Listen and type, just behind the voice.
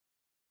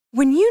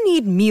When you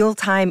need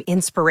mealtime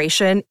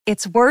inspiration,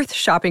 it's worth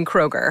shopping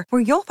Kroger,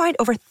 where you'll find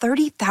over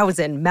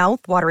 30,000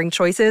 mouth-watering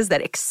choices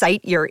that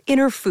excite your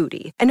inner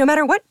foodie. And no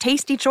matter what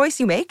tasty choice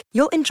you make,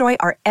 you'll enjoy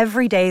our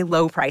everyday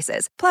low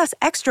prices, plus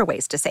extra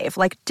ways to save,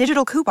 like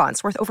digital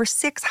coupons worth over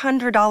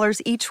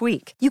 $600 each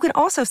week. You can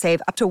also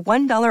save up to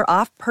 $1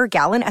 off per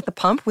gallon at the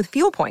pump with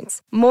fuel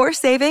points. More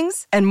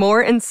savings and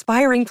more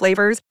inspiring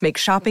flavors make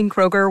shopping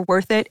Kroger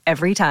worth it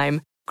every time.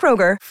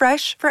 Kroger,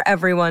 fresh for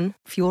everyone.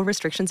 Fuel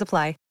restrictions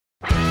apply.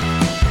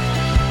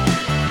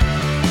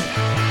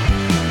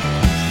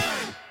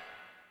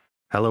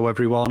 Hello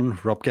everyone,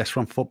 Rob Guest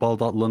from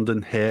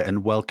Football.London here,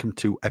 and welcome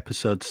to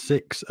episode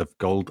 6 of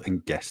Gold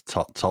and Guest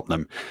Top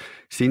Tottenham.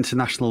 It's the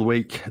International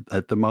Week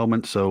at the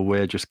moment, so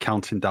we're just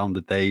counting down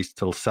the days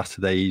till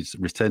Saturday's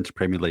return to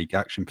Premier League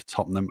action for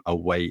Tottenham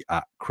away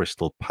at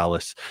Crystal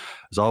Palace.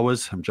 As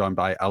always, I'm joined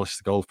by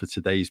Alistair Gold for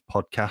today's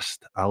podcast.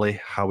 Ali,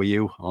 how are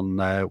you on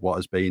what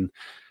has been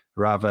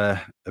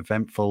rather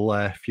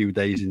eventful few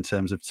days in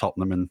terms of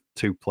Tottenham and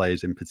two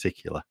players in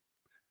particular?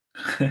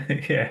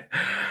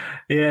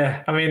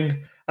 Yeah. I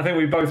mean, I think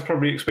we both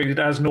probably expected,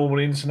 as normal,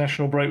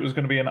 international break was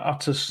going to be an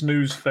utter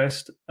snooze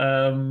fest.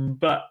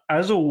 But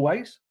as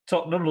always,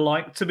 Tottenham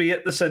like to be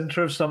at the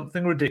centre of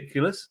something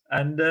ridiculous,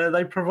 and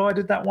they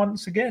provided that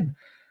once again.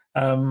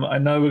 I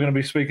know we're going to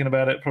be speaking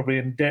about it probably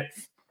in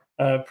depth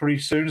pretty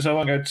soon, so I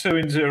won't go too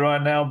into it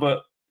right now.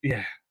 But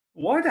yeah,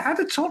 how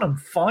did Tottenham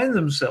find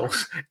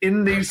themselves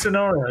in these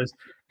scenarios?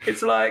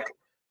 It's like,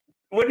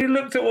 when you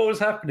looked at what was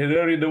happening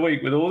earlier in the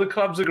week with all the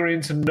clubs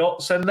agreeing to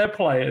not send their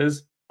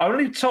players,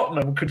 only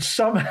Tottenham could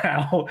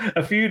somehow,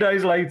 a few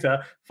days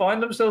later,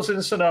 find themselves in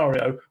a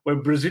scenario where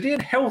Brazilian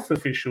health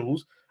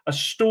officials are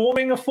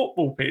storming a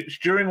football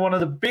pitch during one of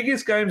the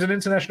biggest games in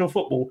international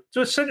football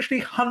to essentially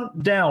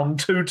hunt down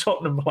two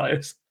Tottenham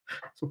players.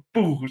 So,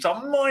 it's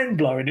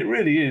mind-blowing. It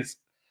really is.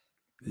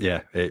 Yeah,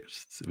 it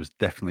was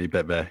definitely a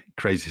bit of a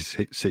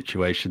crazy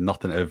situation.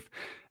 Nothing I've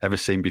ever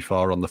seen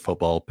before on the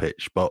football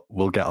pitch, but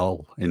we'll get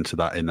all into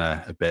that in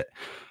a bit.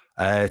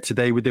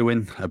 Today we're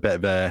doing a bit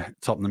of a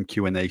Tottenham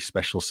Q&A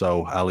special.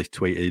 So Ali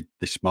tweeted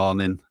this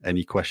morning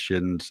any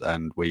questions,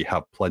 and we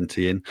have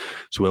plenty in.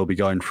 So we'll be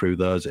going through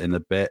those in a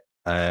bit.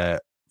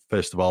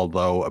 First of all,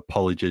 though,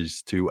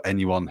 apologies to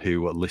anyone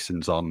who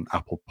listens on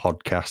Apple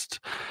Podcasts.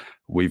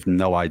 We've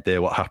no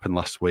idea what happened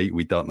last week.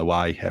 We don't know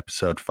why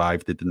episode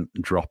 5 didn't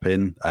drop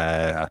in.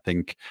 I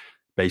think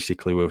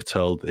basically we were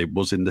told it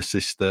was in the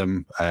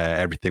system.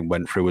 Everything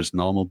went through as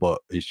normal,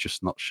 but it's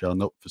just not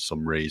shown up for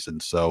some reason.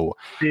 So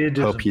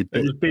hope you did.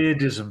 It was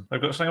beardism.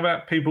 I've got something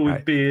about people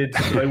with beards.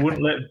 They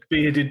wouldn't let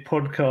bearded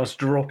podcasts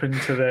drop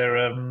into their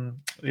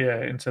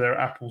into their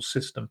Apple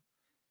system.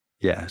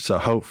 Yeah, so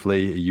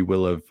hopefully you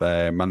will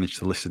have managed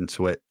to listen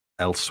to it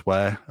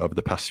elsewhere over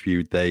the past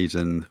few days,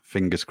 and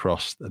fingers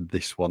crossed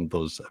this one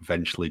does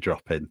eventually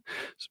drop in.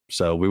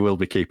 So we will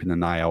be keeping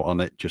an eye out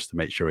on it just to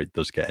make sure it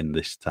does get in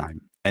this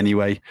time.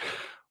 Anyway,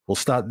 we'll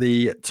start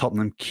the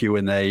Tottenham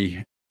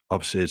Q&A.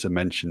 Obviously, as I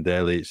mentioned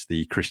earlier, it's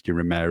the Christian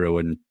Romero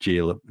and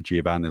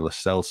Giovanni Lo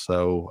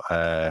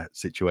Celso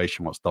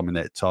situation, what's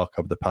dominated talk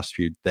over the past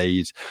few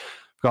days.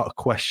 I've got a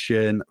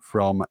question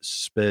from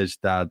Spurs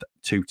Dad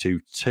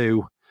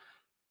 222.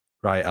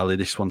 Right, Ali,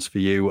 this one's for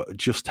you.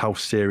 Just how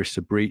serious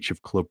a breach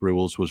of club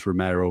rules was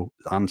Romero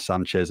and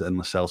Sanchez and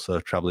Lo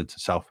Celso travelling to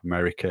South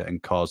America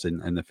and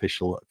causing an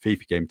official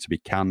FIFA game to be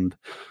canned?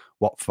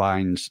 What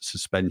fines,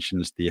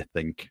 suspensions do you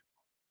think?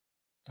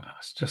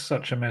 It's just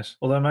such a mess.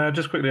 Although, may I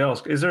just quickly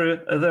ask,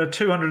 are there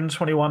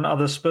 221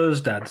 other Spurs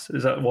dads?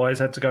 Is that why he's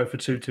had to go for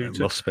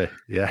 222? It must be,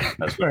 yeah.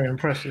 That's very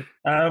impressive.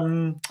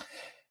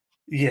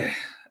 Yeah.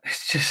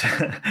 It's just,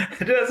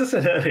 as I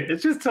said earlier,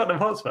 it's just Tottenham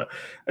Hotspur.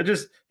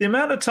 The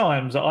amount of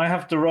times that I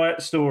have to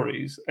write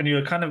stories and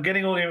you're kind of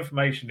getting all the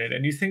information in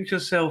and you think to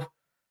yourself,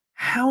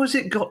 how has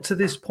it got to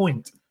this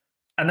point?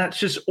 And that's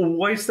just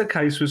always the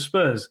case with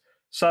Spurs.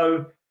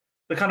 So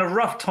the kind of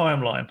rough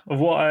timeline of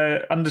what I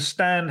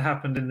understand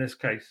happened in this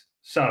case.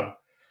 So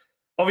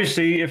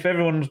obviously, if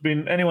anyone's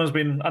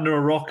been under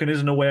a rock and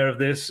isn't aware of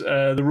this,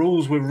 the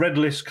rules with red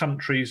list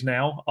countries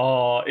now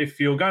are if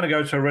you're going to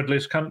go to a red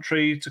list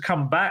country, to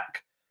come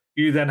back,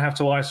 you then have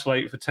to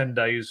isolate for 10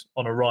 days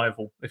on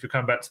arrival if you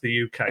come back to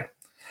the UK.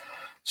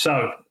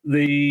 So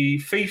the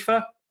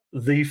FIFA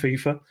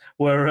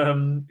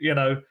were,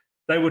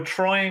 they were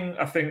trying,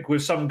 I think,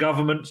 with some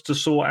governments to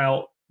sort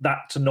out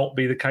that to not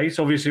be the case.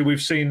 Obviously, we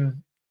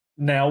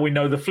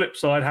know the flip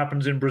side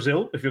happens in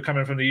Brazil. If you're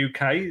coming from the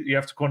UK, you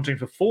have to quarantine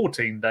for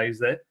 14 days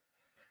there.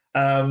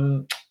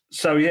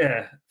 So,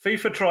 yeah,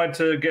 FIFA tried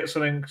to get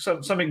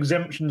some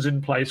exemptions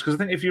in place, because I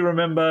think if you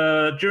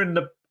remember during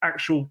the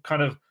actual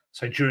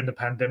during the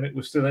pandemic,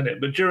 we're still in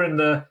it, but during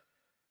the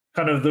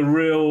kind of the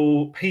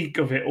real peak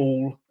of it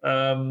all,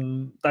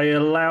 they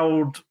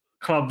allowed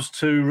clubs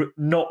to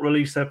not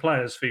release their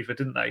players, FIFA,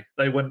 didn't they?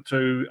 They went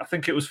to, I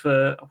think it was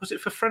for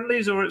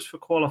friendlies or it's for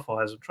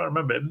qualifiers? I'm trying to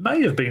remember. It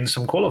may have been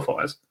some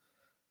qualifiers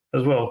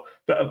as well.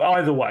 But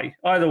either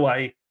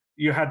way,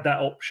 you had that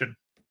option.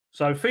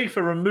 So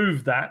FIFA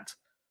removed that,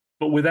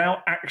 but without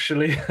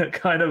actually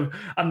kind of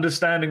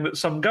understanding that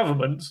some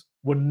governments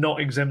were not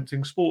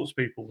exempting sports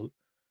people.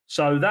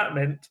 So that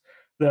meant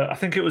that I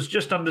think it was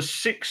just under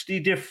 60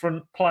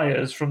 different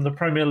players from the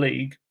Premier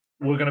League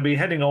were going to be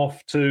heading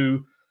off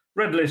to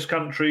red list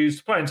countries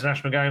to play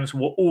international games.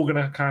 We're all going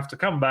to have to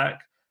come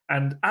back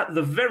and, at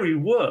the very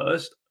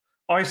worst,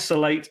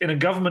 isolate in a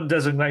government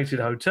designated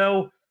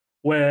hotel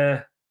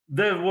where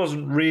there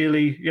wasn't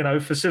really,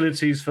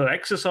 facilities for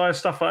exercise,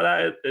 stuff like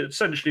that. It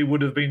essentially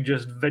would have been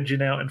just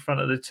vegging out in front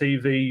of the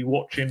TV,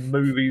 watching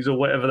movies or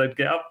whatever they'd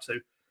get up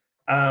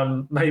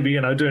to. Maybe,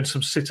 doing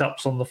some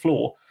sit-ups on the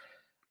floor.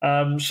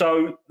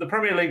 So the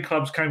Premier League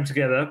clubs came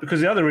together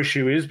because the other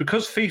issue is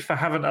because FIFA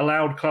haven't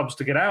allowed clubs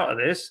to get out of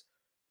this,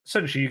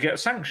 essentially you get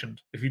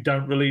sanctioned if you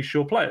don't release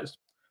your players.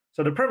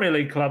 So the Premier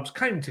League clubs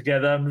came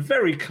together and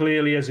very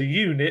clearly as a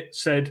unit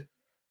said,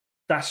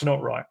 that's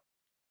not right.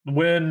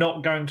 We're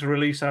not going to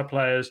release our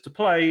players to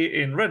play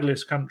in red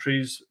list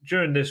countries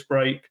during this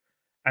break.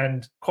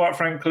 And quite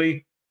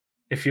frankly,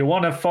 if you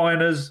want to fine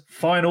us,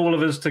 fine all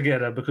of us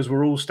together because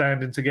we're all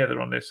standing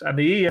together on this. And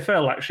the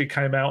EFL actually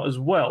came out as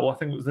well, I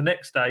think it was the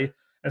next day,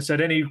 and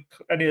said any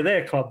of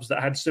their clubs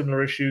that had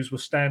similar issues were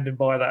standing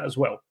by that as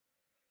well.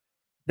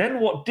 Then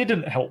what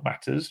didn't help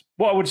matters,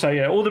 what I would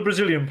say, all the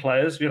Brazilian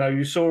players,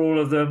 you saw all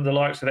of them, the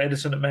likes of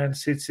Edison at Man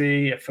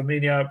City,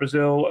 Firmino at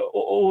Brazil,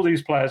 all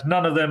these players,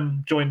 none of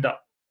them joined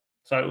up.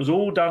 So it was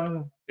all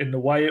done in the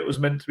way it was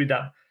meant to be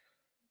done.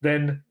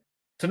 Then,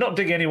 to not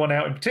dig anyone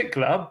out in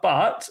particular,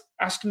 but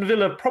Aston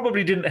Villa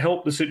probably didn't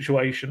help the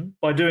situation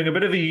by doing a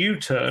bit of a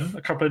U-turn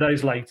a couple of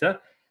days later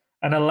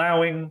and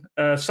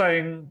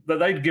saying that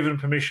they'd given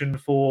permission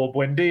for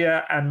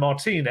Buendia and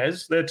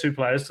Martinez, their two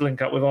players, to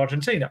link up with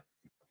Argentina.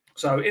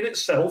 So in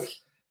itself,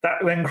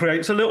 that then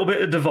creates a little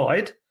bit of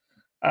divide.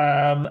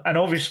 And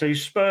obviously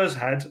Spurs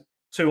had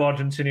two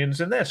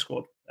Argentinians in their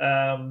squad,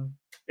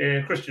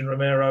 Christian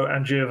Romero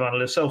and Giovanni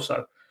Lo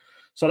Celso.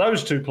 So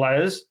those two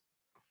players,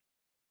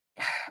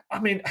 I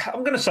mean,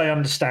 I'm going to say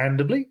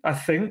understandably, I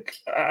think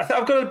I've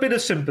got a bit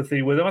of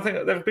sympathy with them. I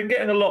think they've been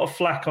getting a lot of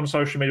flack on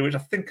social media, which I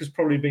think has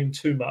probably been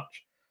too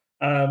much.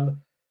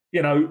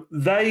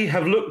 They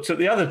have looked at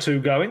the other two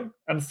going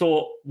and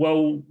thought,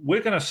 well,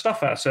 we're going to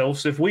stuff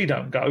ourselves if we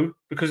don't go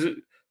because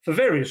for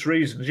various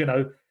reasons,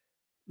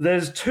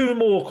 there's two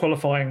more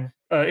qualifying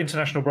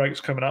international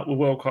breaks coming up with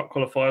World Cup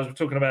qualifiers. We're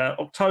talking about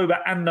October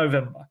and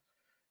November.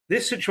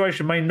 This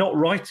situation may not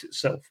right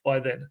itself by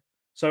then.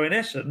 So in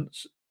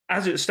essence,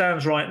 as it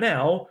stands right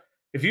now,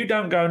 if you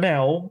don't go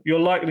now, you're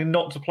likely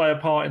not to play a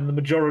part in the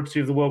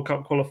majority of the World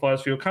Cup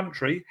qualifiers for your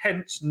country,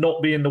 hence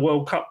not be in the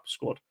World Cup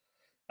squad.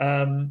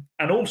 And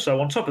also,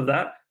 on top of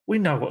that, we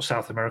know what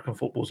South American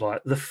football's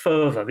like, the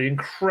fervour, the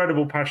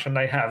incredible passion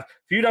they have.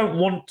 If you don't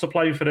want to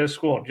play for their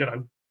squad,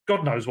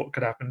 God knows what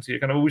could happen to you.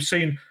 We've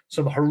seen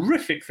some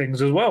horrific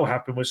things as well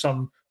happen with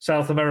some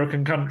South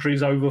American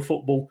countries over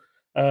football.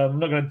 I'm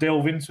not going to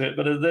delve into it,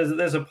 but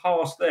there's a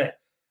past there.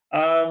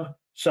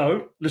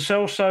 So Lo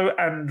Celso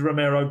and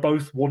Romero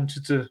both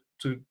wanted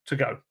to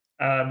go.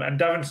 And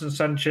Davinson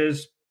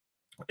Sanchez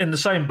in the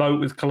same boat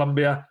with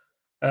Colombia.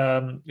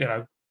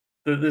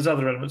 There's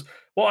other elements.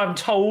 What I'm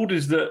told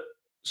is that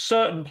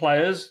certain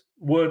players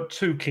weren't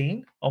too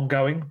keen on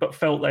going, but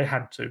felt they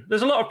had to.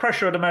 There's a lot of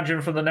pressure, I'd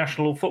imagine, from the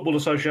national football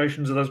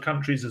associations of those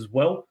countries as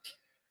well.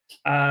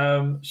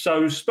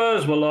 So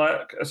Spurs were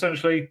like,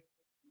 essentially,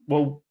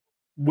 well,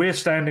 we're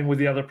standing with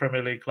the other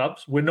Premier League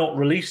clubs. We're not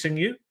releasing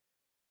you.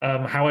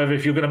 However,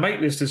 if you're going to make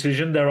this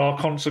decision, there are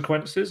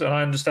consequences, and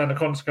I understand the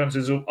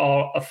consequences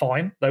are a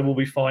fine. They will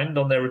be fined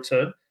on their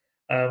return,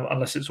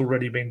 unless it's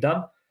already been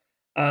done.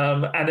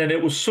 And then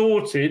it was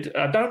sorted.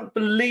 I don't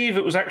believe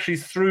it was actually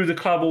through the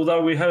club,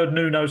 although we heard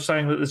Nuno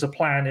saying that there's a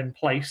plan in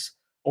place,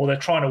 or they're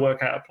trying to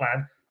work out a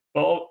plan.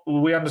 But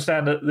we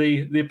understand that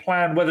the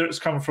plan, whether it's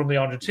come from the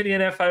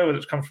Argentinian FA, whether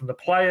it's come from the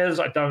players,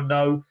 I don't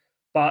know,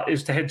 but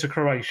is to head to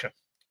Croatia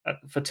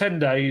for 10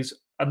 days.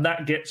 And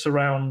that gets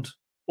around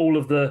all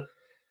of the,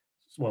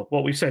 well,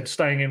 what we said,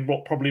 staying in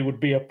what probably would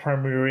be a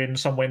Premier Inn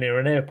somewhere near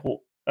an airport.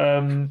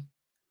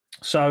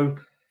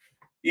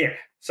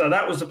 So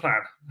that was the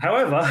plan.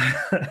 However,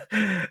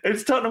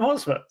 it's Tottenham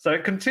Hotspur. So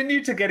it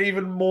continued to get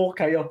even more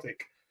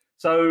chaotic.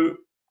 So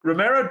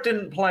Romero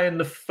didn't play in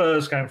the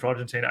first game for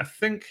Argentina. I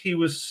think he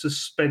was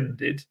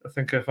suspended,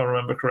 if I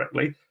remember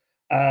correctly.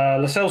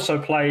 Lo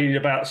Celso played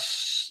about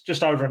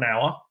just over an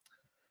hour.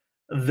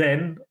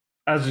 Then,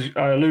 as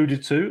I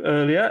alluded to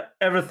earlier,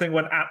 everything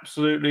went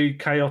absolutely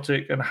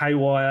chaotic and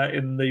haywire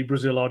in the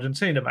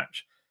Brazil-Argentina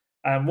match.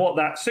 And what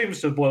that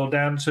seems to have boiled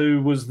down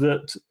to was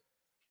that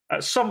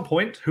at some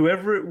point,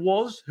 whoever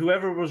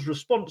was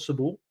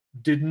responsible,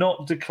 did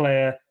not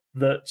declare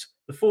that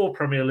the four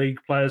Premier League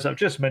players I've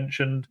just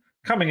mentioned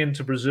coming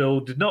into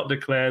Brazil did not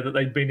declare that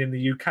they'd been in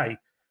the UK.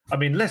 I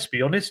mean, let's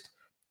be honest,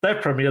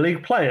 they're Premier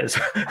League players.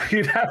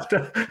 You'd have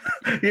to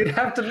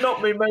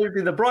not be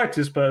maybe the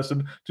brightest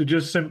person to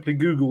just simply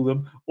Google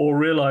them or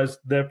realise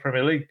they're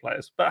Premier League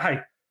players. But hey,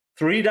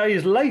 3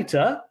 days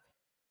later,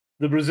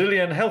 the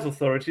Brazilian health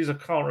authorities, I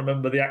can't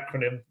remember the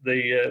acronym,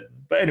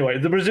 but anyway,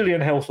 the Brazilian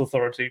health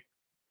authority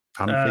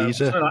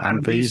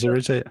Anvisa,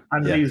 is it?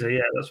 Anvisa,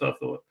 yeah, that's what I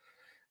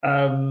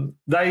thought.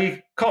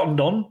 They cottoned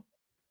on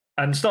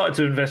and started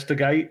to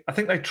investigate. I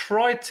think they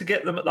tried to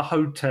get them at the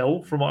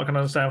hotel, from what I can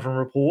understand from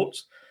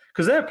reports,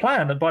 because their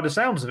plan, by the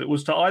sounds of it,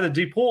 was to either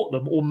deport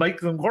them or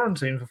make them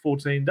quarantine for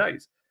 14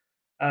 days.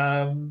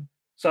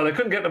 So they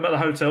couldn't get them at the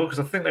hotel because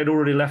I think they'd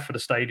already left for the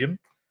stadium.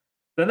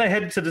 Then they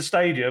headed to the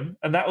stadium,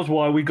 and that was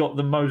why we got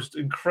the most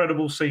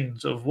incredible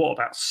scenes of,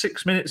 about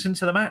 6 minutes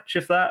into the match,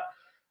 if that,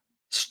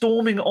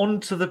 storming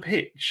onto the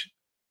pitch,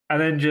 and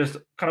then just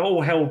kind of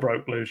all hell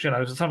broke loose.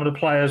 Some of the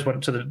players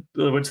went to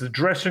the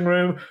dressing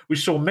room. We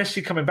saw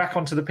Messi coming back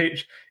onto the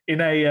pitch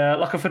in a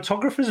like a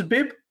photographer's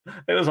bib.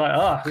 It was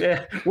like,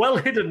 yeah, well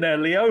hidden there,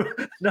 Leo.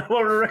 No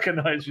one will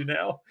recognise you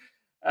now.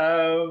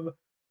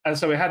 And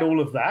so we had all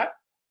of that.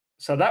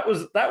 So that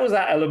was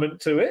that element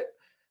to it.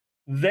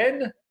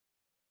 Then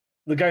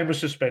the game was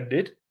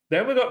suspended.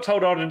 Then we got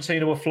told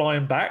Argentina were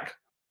flying back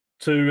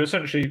to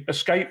essentially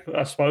escape,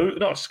 I suppose.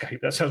 Not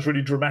escape, that sounds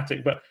really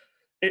dramatic, but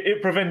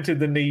it prevented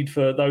the need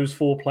for those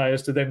 4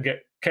 players to then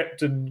get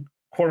kept in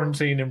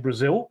quarantine in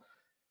Brazil.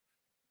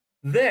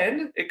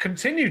 Then it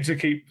continued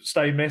to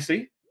stay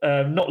messy,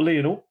 not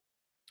Lionel,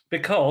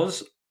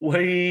 because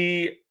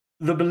the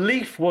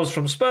belief was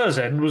from Spurs'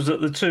 end was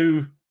that the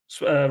 2,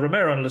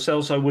 Romero and Lo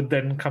Celso, would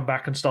then come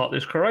back and start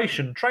this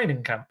Croatian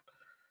training camp.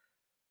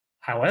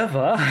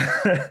 However,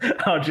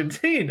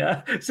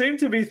 Argentina seemed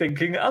to be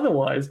thinking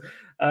otherwise.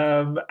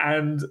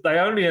 And they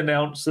only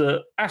announced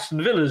that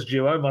Aston Villa's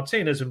duo,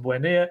 Martinez and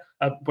Buendia,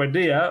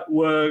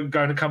 were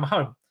going to come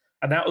home.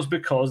 And that was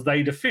because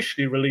they'd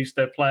officially released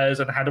their players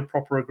and had a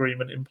proper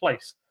agreement in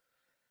place.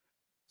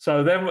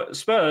 So then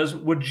Spurs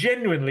were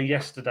genuinely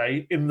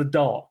yesterday in the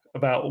dark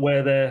about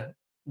when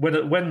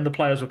the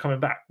players were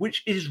coming back,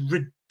 which is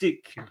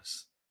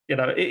ridiculous.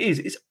 It is.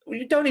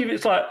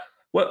 It's like,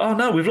 well, oh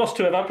no, we've lost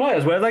 2 of our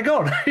players. Where have they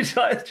gone? It's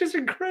just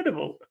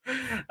incredible.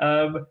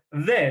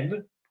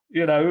 Then,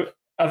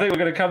 I think we're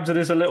going to come to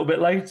this a little bit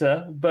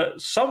later,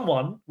 but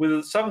someone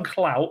with some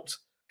clout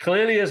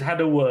clearly has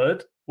had a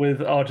word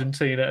with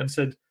Argentina and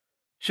said,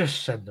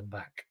 just send them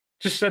back.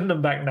 Just send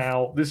them back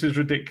now. This is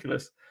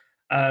ridiculous.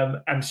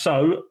 And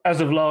so,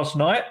 as of last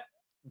night,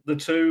 the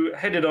 2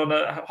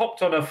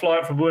 hopped on a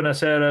flight from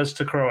Buenos Aires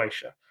to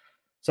Croatia.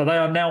 So they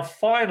are now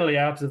finally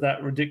out of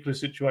that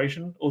ridiculous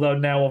situation, although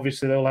now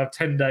obviously they'll have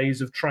 10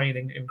 days of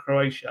training in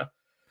Croatia.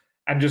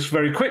 And just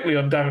very quickly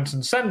on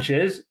Davinson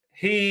Sanchez,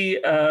 he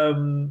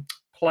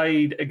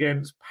played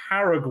against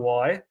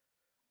Paraguay.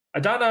 I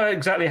don't know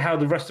exactly how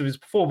the rest of his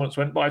performance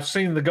went, but I've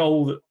seen the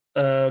goal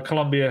that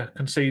Colombia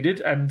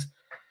conceded. And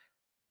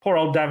poor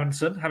old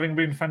Davinson, having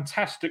been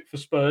fantastic for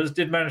Spurs,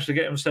 did manage to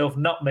get himself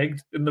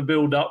nutmegged in the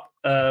build-up,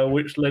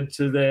 which led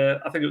to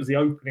I think it was the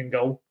opening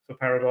goal for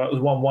Paraguay. It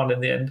was 1-1 in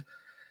the end.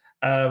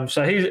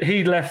 So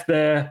he left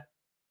there.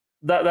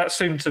 That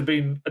seemed to have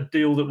been a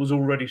deal that was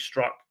already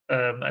struck,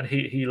 and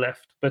he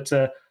left. But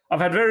I've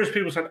had various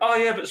people saying, oh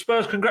yeah, but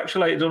Spurs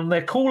congratulated on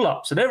their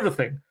call-ups and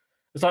everything.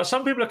 It's like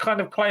some people are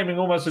kind of claiming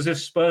almost as if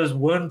Spurs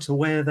weren't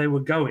aware they were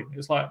going.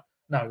 It's like,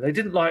 no, they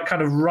didn't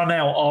kind of run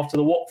out after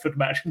the Watford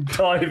match and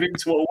dive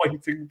into a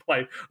waiting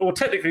play. Well,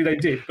 technically they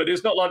did, but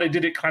it's not like they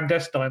did it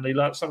clandestinely,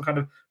 like some kind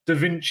of Da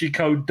Vinci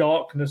Code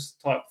darkness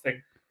type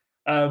thing.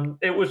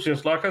 It was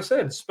just, like I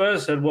said,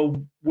 Spurs said,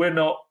 well, we're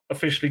not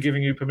officially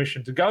giving you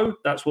permission to go.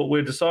 That's what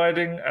we're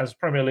deciding as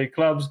Premier League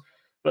clubs.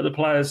 But the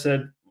players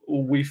said,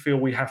 well, we feel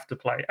we have to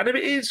play. And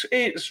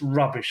it's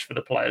rubbish for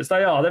the players.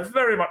 They're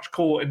very much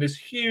caught in this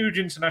huge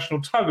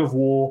international tug of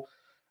war.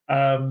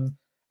 And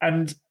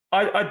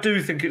I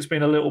do think it's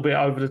been a little bit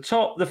over the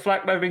top, the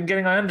flack they've been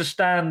getting. I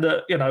understand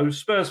that,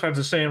 Spurs fans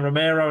are seeing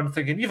Romero and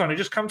thinking, you've only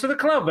just come to the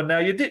club and now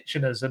you're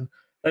ditching us. And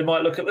they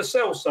might look at Lo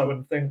Celso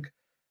and think,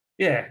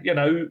 yeah,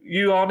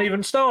 you aren't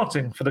even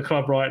starting for the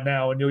club right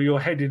now and you're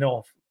heading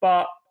off.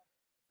 But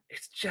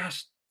it's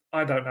just,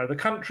 I don't know. The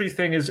country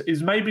thing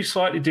is maybe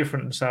slightly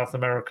different in South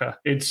America.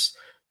 There's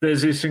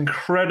this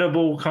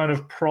incredible kind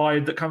of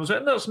pride that comes with it.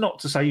 And that's not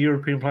to say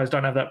European players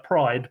don't have that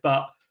pride,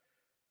 but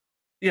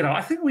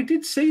I think we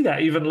did see that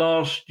even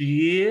last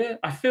year.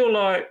 I feel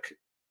like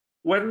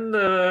when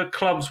the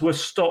clubs were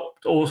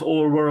stopped or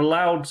were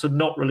allowed to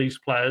not release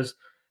players,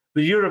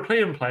 the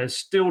European players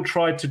still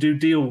tried to do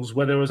deals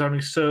where there was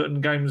only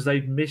certain games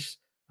they'd miss.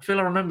 I feel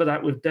I remember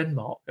that with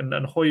Denmark and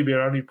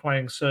Højbjerg only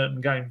playing certain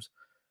games.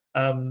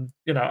 I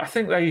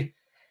think I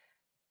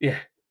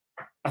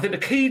think the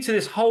key to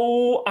this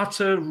whole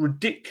utter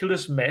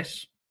ridiculous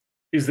mess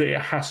is that it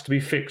has to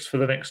be fixed for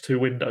the next 2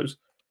 windows.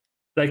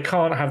 They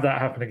can't have that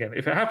happen again.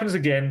 If it happens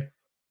again,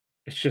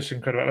 it's just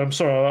incredible. And I'm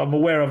sorry, I'm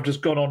aware I've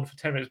just gone on for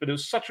 10 minutes, but it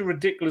was such a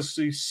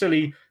ridiculously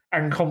silly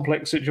and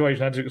complex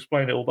situation. I had to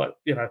explain it all, but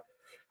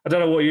I don't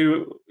know what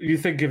you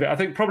think of it. I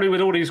think probably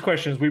with all these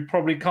questions, we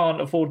probably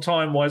can't afford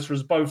time-wise for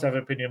us both to have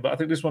an opinion, but I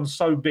think this one's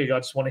so big, I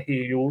just want to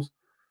hear yours.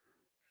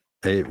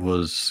 It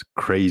was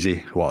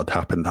crazy what had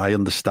happened. I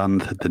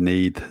understand the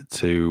need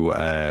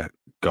to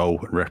go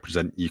and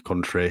represent your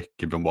country,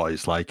 given what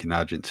it's like in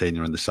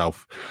Argentina and the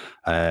South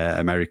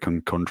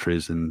American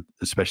countries, and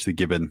especially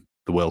given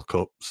the World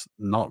Cup's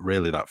not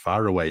really that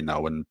far away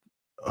now, and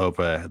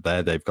over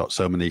there they've got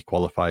so many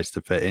qualifiers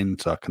to fit in,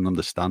 so I can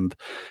understand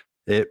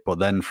it. But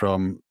then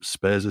from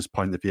Spurs'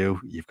 point of view,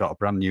 you've got a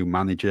brand new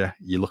manager,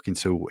 you're looking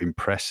to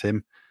impress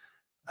him.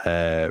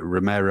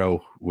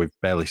 Romero, we've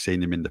barely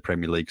seen him in the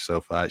Premier League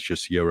so far. It's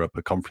just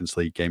Europa Conference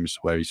League games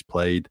where he's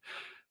played.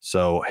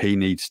 So he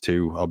needs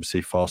to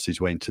obviously force his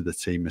way into the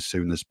team as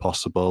soon as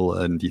possible.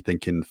 And you're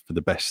thinking for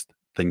the best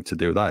thing to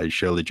do that is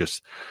surely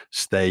just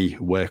stay,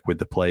 work with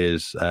the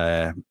players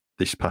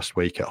this past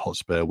week at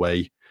Hotspur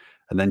Way.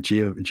 And then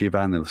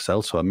Giovanni Lo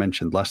Celso, I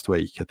mentioned last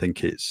week, I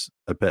think it's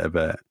a bit of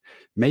a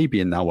maybe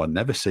a now or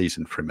never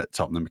season for him at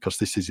Tottenham, because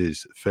this is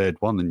his third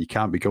one, and you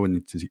can't be going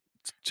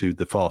into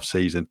the fourth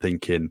season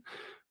thinking,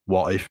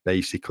 what if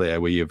basically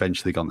are we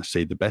eventually going to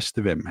see the best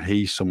of him?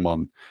 He's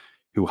someone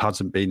who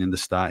hasn't been in the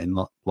starting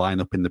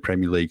lineup in the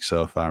Premier League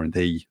so far, and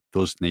he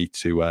does need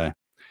to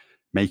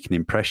make an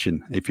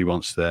impression if he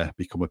wants to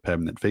become a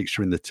permanent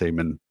fixture in the team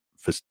and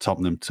for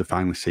Tottenham to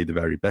finally see the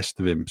very best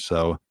of him.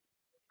 So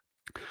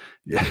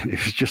yeah,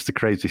 it's just a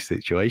crazy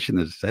situation,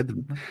 as I said.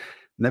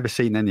 Never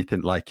seen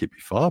anything like it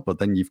before, but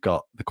then you've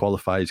got the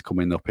qualifiers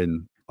coming up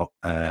in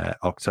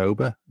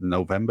October,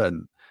 November,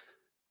 and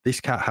this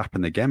can't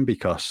happen again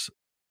because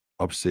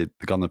obviously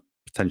they're going to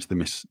potentially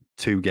miss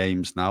 2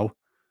 games now.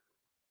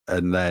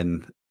 And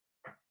then,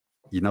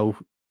 you know,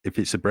 if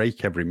it's a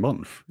break every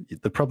month,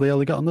 they've probably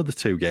only got another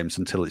 2 games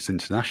until it's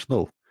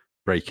international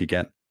break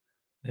again.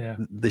 Yeah,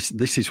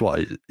 this is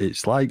what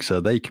it's like.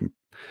 So they can,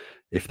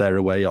 if they're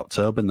away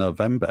October,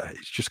 November,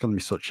 it's just going to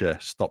be such a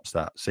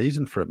stop-start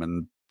season for them.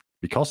 And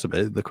because of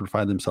it, they could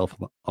find themselves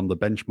on the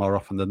bench more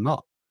often than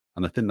not.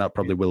 And I think that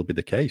probably will be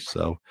the case.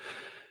 So,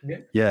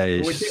 yeah,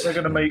 we think they're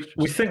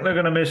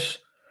going to miss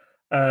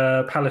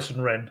Palace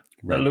and Rennes.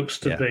 That looks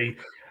to be.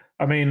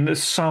 I mean,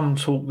 there's some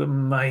talk that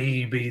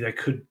maybe they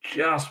could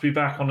just be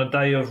back on a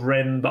day of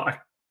Rennes, but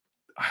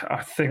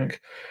I think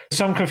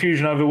some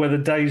confusion over whether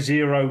day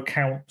 0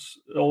 counts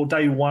or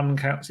day 1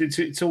 counts.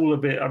 It's all a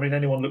bit. I mean,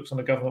 anyone looks on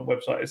the government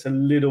website, it's a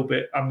little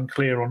bit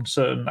unclear on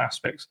certain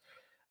aspects.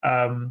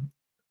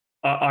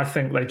 I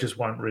think they just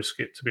won't risk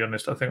it, to be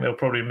honest. I think they'll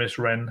probably miss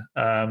Rennes,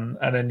 and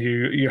then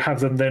you have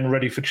them then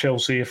ready for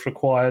Chelsea if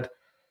required.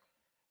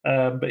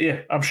 But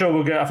yeah, I'm sure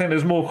we'll get. I think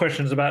there's more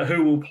questions about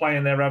who will play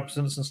in their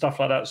absence and stuff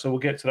like that. So we'll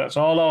get to that.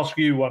 So I'll ask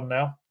you one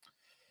now.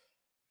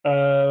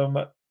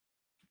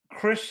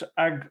 Chris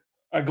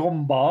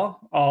Agomba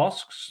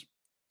asks,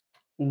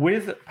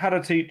 with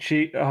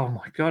Paratici. Oh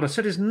my God, I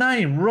said his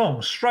name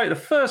wrong straight the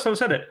first time I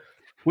said it.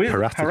 With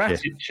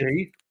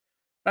Paratici.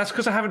 That's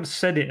because I haven't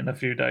said it in a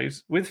few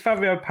days. With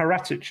Fabio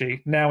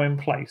Paratici now in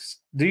place,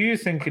 do you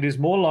think it is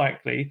more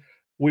likely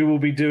we will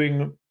be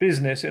doing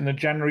business in the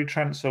January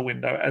transfer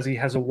window as he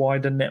has a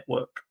wider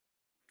network?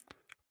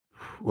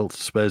 Well,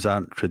 Spurs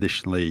aren't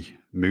traditionally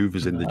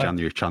movers in the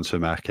January transfer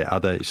market,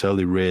 are they? It's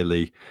only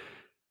really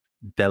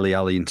Dele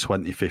Alli in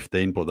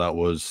 2015, but that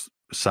was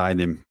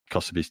signing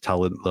because of his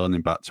talent,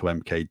 loaning back to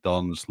MK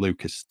Dons.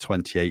 Lucas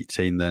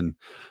 2018, then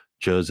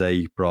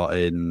Jose brought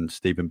in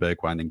Steven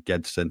Bergwijn and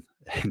Gedson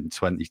in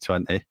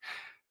 2020.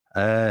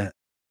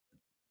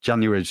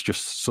 January is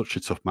just such a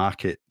tough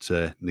market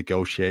to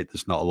negotiate.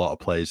 There's not a lot of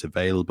players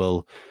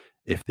available.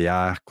 If they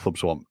are,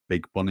 clubs want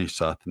big money.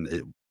 So I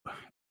think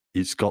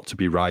it's got to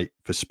be right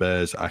for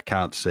Spurs. I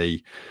can't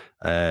see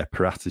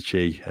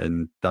Paratici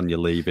and Daniel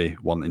Levy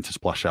wanting to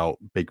splash out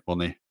big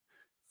money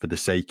for the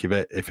sake of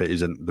it if it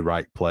isn't the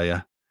right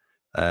player.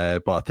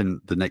 But I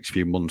think the next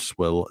few months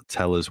will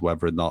tell us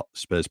whether or not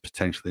Spurs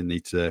potentially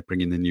need to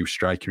bring in a new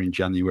striker in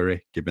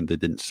January, given they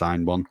didn't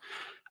sign one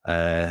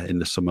in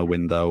the summer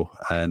window.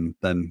 And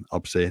then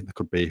obviously there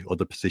could be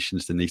other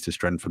positions they need to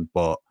strengthen.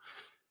 But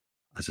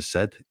as I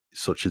said,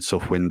 it's such a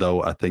tough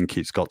window. I think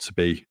it's got to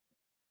be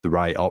the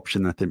right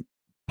option. I think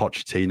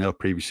Pochettino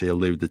previously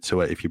alluded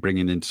to it. If you're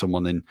bringing in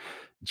someone in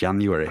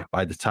January,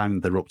 by the time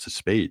they're up to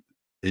speed,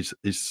 it's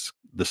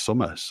the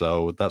summer.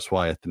 So that's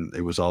why I think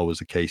it was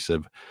always a case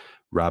of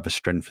rather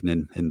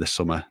strengthening in the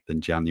summer than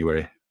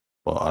January.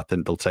 But I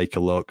think they'll take a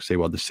look, see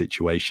what the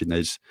situation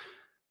is.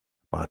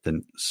 But I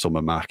think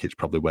summer market's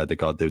probably where they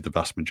got to do the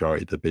vast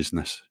majority of the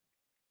business.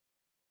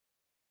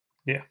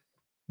 Yeah.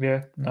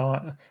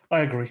 No, I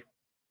agree.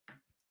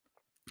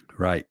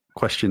 Right.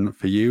 Question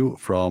for you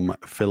from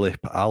Philip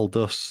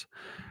Aldous.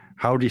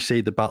 How do you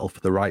see the battle for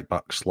the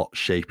right-back slot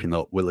shaping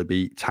up? Will it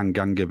be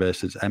Tanganga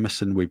versus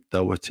Emerson with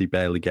Doherty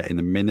barely getting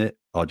a minute?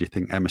 Or do you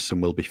think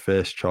Emerson will be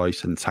first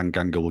choice and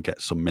Tanganga will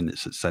get some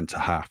minutes at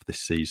centre-half this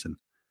season?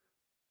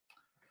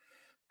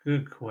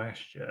 Good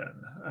question.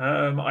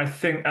 I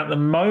think at the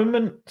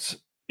moment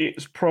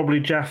it's probably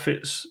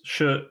Jaffet's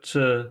shirt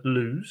to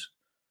lose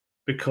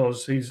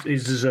because he's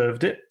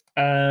deserved it.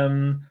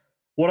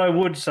 What I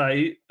would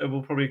say,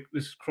 we'll probably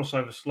this cross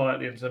over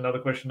slightly into another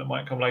question that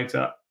might come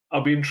later.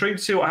 I'll be intrigued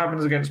to see what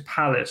happens against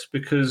Palace,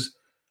 because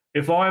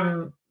if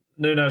I'm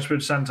Nuno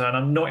Espirito Santo and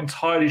I'm not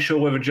entirely sure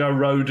whether Joe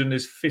Rodon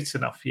is fit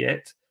enough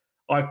yet,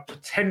 I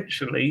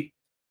potentially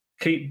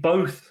keep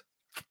both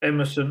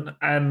Emerson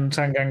and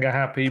Tanganga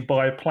happy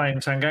by playing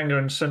Tanganga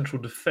in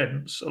central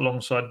defence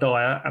alongside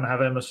Dyer and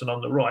have Emerson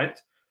on the right,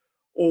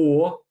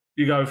 or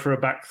you go for a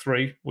back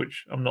three,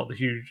 which I'm not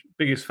the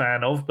biggest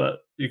fan of, but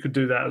you could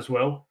do that as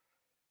well.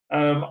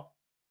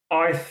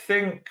 I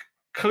think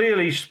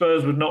clearly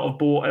Spurs would not have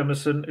bought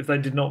Emerson if they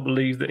did not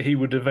believe that he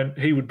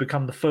would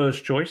become the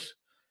first choice.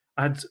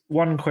 I had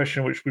one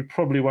question which we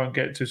probably won't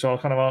get to, so I'll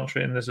kind of answer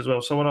it in this as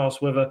well. Someone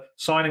asked whether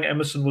signing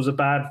Emerson was a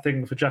bad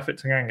thing for Japhet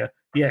Tanganga.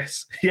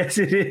 Yes,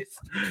 it is.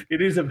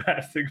 It is a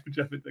bad thing for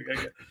Japhet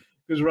Tanganga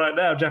because right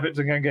now Japhet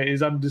Tanganga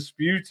is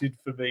undisputed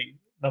for me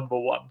number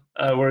one.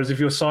 Whereas if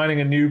you're signing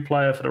a new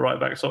player for the right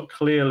back slot,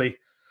 clearly,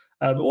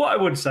 what I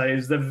would say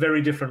is they're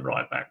very different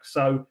right backs.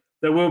 So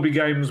there will be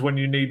games when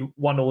you need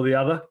one or the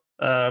other.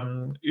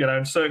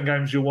 In certain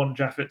games you'll want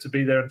Japhet to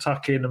be there and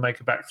tuck in and make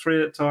a back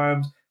three at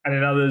times. And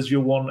in others,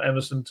 you'll want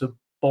Emerson to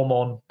bomb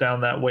on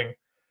down that wing.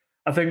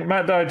 I think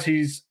Matt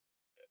Doherty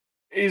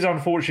is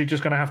unfortunately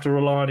just going to have to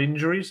rely on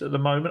injuries at the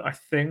moment. I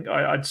think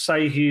I'd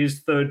say he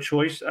is third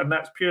choice, and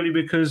that's purely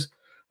because,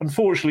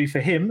 unfortunately for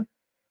him,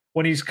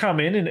 when he's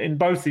come in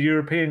both the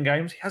European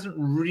games, he hasn't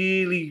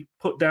really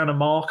put down a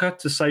marker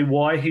to say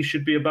why he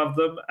should be above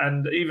them.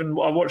 And even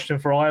I watched him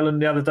for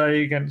Ireland the other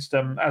day against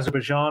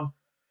Azerbaijan.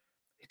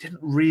 He didn't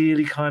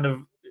really kind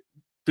of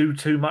do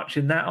too much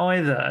in that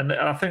either. And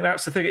I think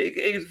that's the thing.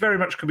 It very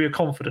much could be a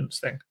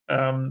confidence thing.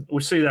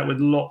 We see that with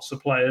lots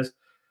of players.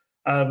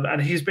 And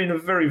he's been a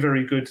very,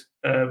 very good,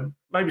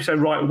 maybe say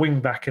right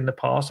wing back in the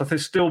past. I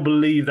still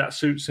believe that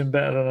suits him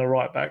better than a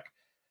right back.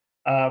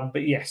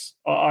 But yes,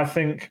 I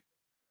think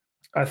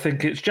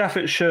it's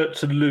Japhet's shirt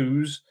to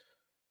lose,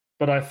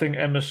 but I think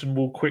Emerson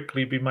will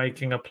quickly be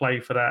making a play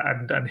for that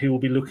and he will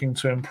be looking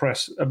to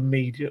impress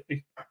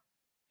immediately.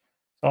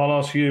 So I'll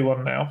ask you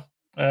one now.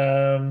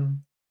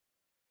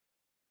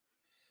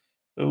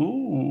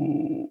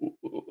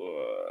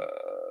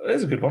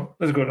 There's a good one.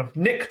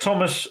 Nick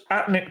Thomas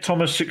at Nick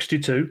Thomas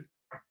 62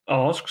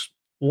 asks,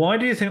 why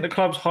do you think the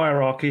club's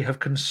hierarchy have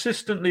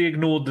consistently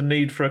ignored the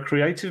need for a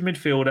creative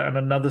midfielder and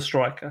another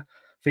striker?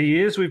 For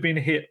years, we've been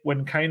hit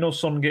when Kane or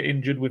Son get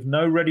injured with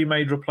no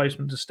ready-made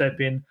replacement to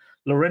step in.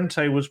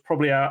 Llorente was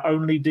probably our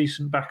only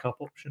decent backup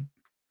option.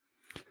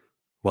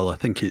 Well, I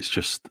think it's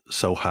just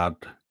so hard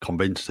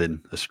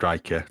convincing a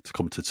striker to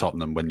come to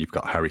Tottenham when you've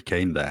got Harry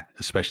Kane there,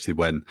 especially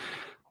when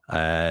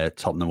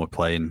Tottenham were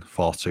playing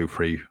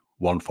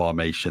 4-2-3-1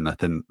 formation. I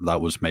think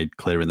that was made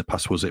clear in the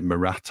past. Was it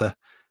Morata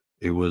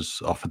who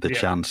was offered the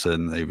chance,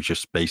 and it was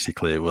just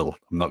basically, well,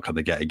 I'm not going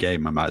to get a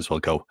game. I might as well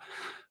go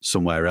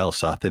somewhere else.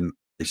 So I think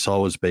it's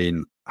always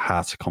been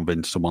hard to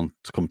convince someone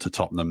to come to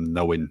Tottenham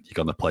knowing you're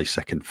going to play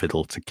second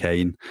fiddle to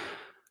Kane.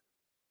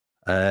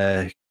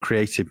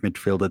 Creative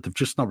midfielder, they've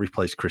just not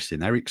replaced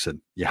Christian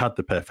Eriksen. You had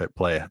the perfect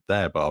player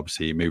there, but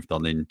obviously he moved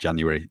on in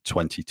January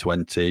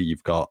 2020.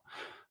 You've got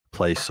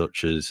players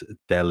such as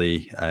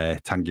Dele,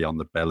 Tanguy on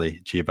the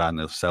belly, Giovanni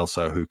Lo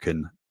Celso, who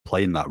can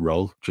play in that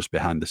role just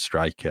behind the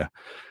striker.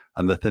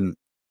 And I think,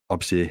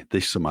 obviously,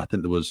 this summer, I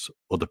think there was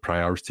other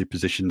priority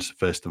positions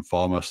first and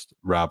foremost,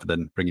 rather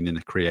than bringing in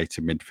a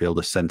creative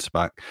midfielder.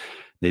 Centre-back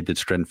needed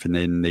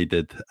strengthening,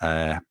 needed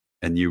a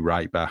new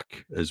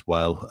right-back as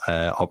well.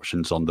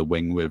 Options on the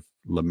wing with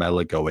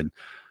Lamela going.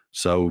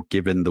 So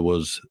given there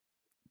was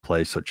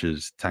players such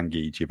as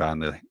Tanguy,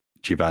 Giovanni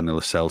Lo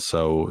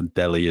Celso,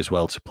 Dele as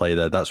well to play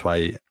there, that's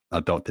why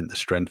I don't think they're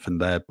strengthened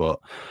there. But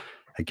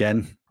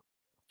again,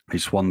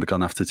 it's one they're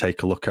going to have to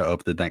take a look at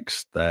over the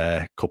next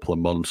couple of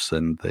months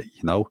and,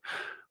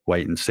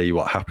 wait and see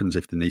what happens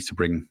if they need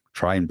to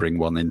try and bring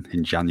one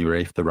in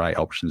January, if the right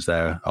option's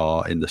there,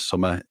 or in the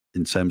summer.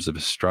 In terms of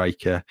a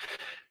striker,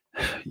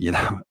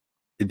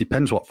 it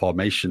depends what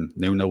formation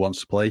Nuno wants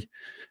to play.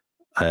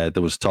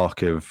 There was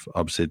talk of,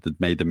 obviously, they'd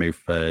made the move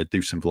for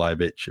Dusan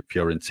Vlahovic at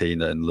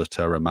Fiorentina and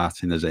Lautaro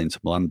Martinez at Inter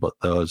Milan, but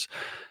those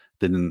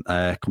didn't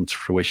come to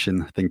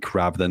fruition. I think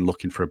rather than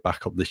looking for a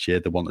backup this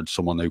year, they wanted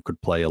someone who could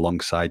play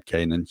alongside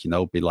Kane and,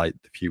 be like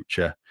the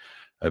future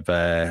of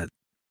the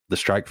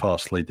strike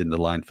force leading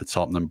the line for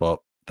Tottenham, but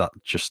that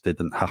just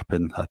didn't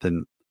happen. I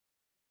think,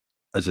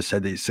 as I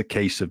said, it's a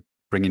case of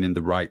bringing in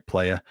the right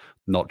player,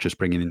 not just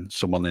bringing in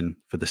someone in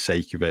for the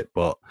sake of it,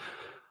 but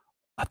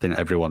I think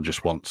everyone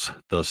just wants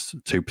those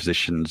two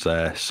positions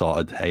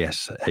sorted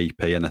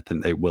ASAP, and I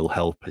think it will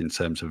help in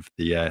terms of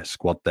the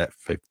squad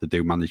depth if they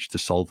do manage to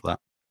solve that.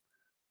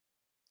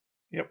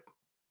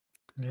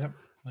 Yep,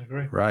 I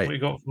agree. Right. What you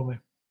got for me?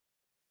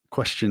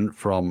 Question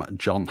from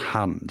John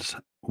Hands.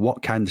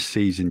 What kind of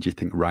season do you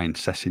think Ryan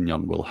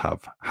Sessegnon will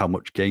have? How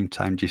much game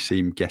time do you see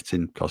him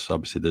getting? Because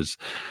obviously there's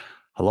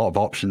a lot of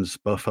options,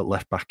 both at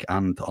left back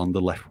and on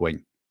the left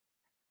wing.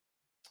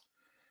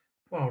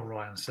 Well,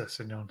 Ryan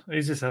Sessegnon,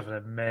 he's just having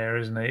a mare,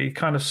 isn't he? He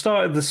kind of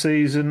started the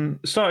season,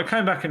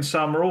 came back in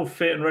summer, all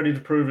fit and ready to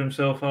prove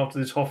himself after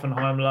this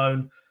Hoffenheim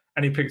loan,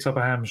 and he picked up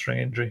a hamstring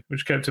injury,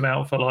 which kept him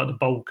out for like the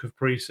bulk of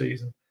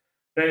pre-season.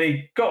 Then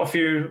he got a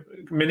few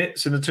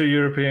minutes in the two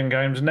European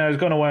games, and now he's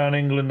gone away on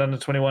England under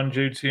 21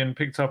 duty and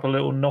picked up a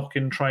little knock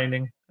in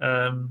training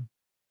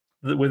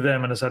with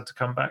them and has had to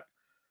come back.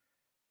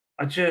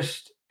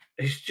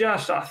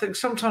 I think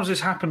sometimes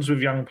this happens with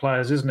young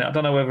players, isn't it? I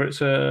don't know whether it's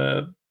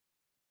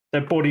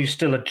their body's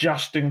still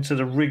adjusting to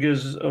the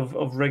rigors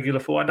of regular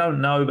football. I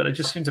don't know, but they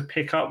just seem to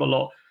pick up a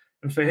lot.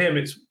 And for him,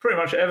 it's pretty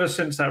much ever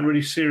since that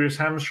really serious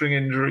hamstring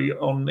injury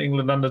on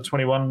England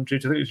under-21 due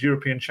to, I think it was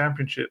European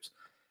Championships,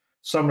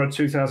 summer of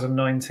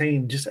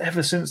 2019, just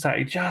ever since that,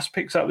 he just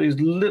picks up these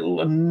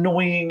little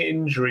annoying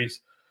injuries.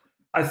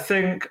 I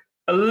think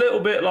a little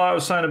bit like I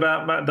was saying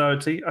about Matt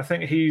Doherty, I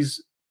think he's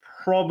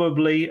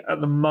probably at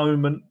the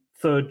moment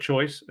third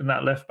choice in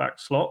that left-back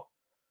slot.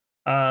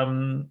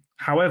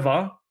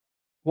 However,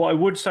 what I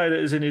would say that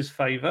is in his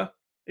favour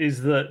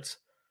is that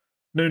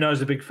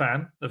Nuno's a big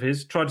fan of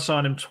his. Tried to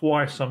sign him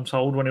twice, I'm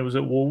told, when he was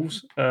at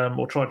Wolves,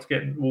 or tried to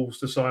get Wolves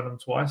to sign him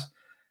twice.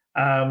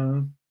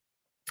 And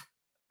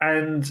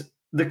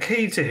the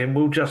key to him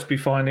will just be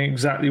finding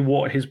exactly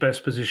what his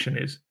best position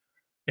is.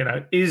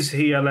 Is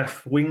he a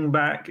left wing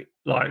back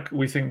like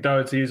we think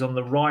Doherty is on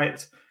the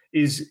right?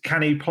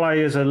 Can he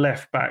play as a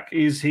left back?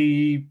 Is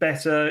he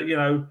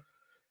better,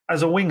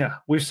 as a winger?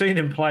 We've seen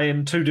him play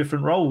in two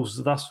different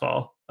roles thus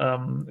far.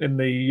 In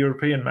the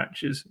European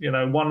matches,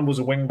 one was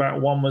a wing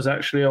back, one was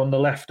actually on the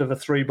left of a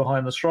three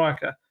behind the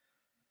striker.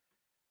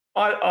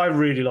 I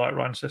really like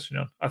Ryan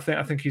Sessegnon. I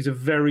think he's a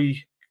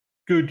very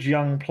good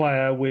young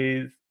player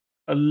with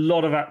a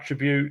lot of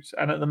attributes,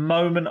 and at the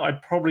moment,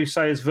 I'd probably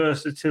say his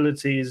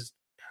versatility is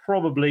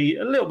probably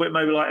a little bit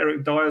maybe like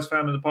Eric Dyer's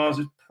found in the past.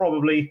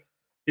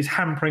 Is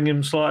hampering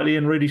him slightly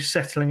and really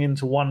settling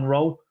into one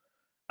role.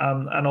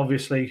 And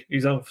obviously,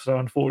 he's also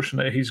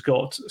unfortunate. He's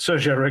got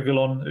Sergio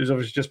Reguilon, who's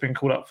obviously just been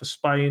called up for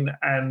Spain,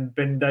 and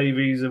Ben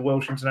Davies, a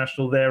Welsh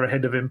international, there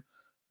ahead of him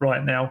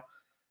right now.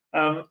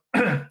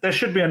 There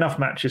should be enough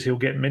matches he'll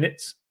get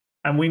minutes.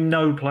 And we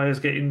know players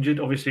get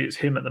injured. Obviously, it's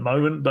him at the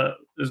moment, but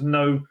there's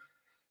no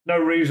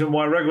reason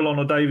why Reguilon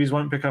or Davies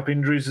won't pick up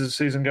injuries as the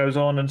season goes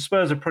on. And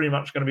Spurs are pretty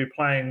much going to be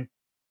playing,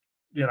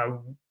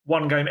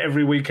 one game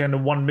every weekend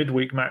and one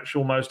midweek match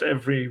almost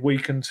every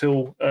week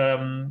until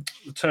the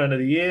turn of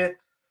the year.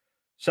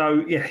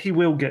 So, yeah, he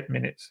will get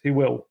minutes. He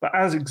will. But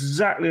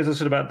exactly as I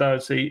said about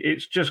Doherty,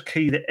 it's just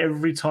key that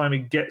every time he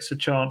gets a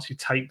chance, he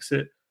takes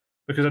it.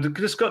 Because I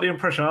just got the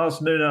impression, I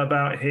asked Nuno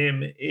about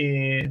him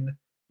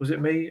was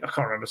it me? I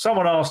can't remember.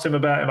 Someone asked him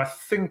about him. I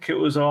think it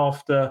was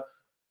after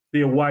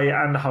the away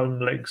and home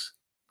legs.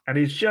 And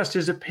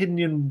his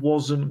opinion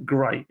wasn't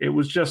great. It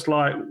was just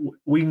like,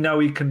 we know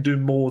he can do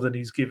more than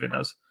he's given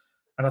us.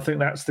 And I think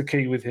that's the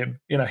key with him.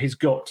 He's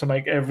got to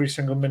make every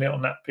single minute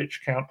on that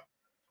pitch count.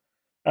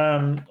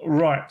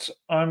 Right,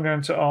 I'm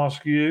going to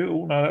ask you.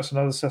 Oh no, that's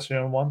another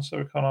Sessegnon one, so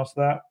we can't ask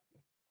that.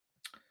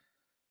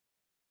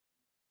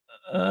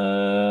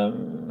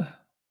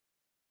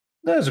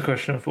 There's a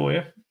question for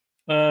you.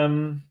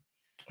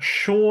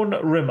 Sean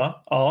Rimmer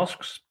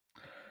asks,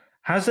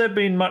 has there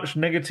been much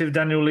negative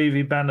Daniel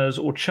Levy banners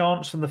or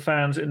chants from the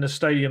fans in the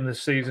stadium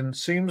this season?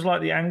 Seems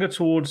like the anger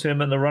towards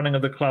him and the running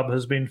of the club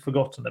has been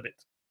forgotten a bit.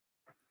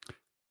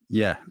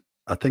 Yeah,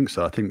 I think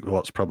so. I think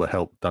what's probably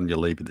helped Daniel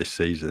Levy this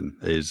season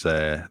is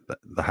the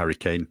Harry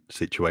Kane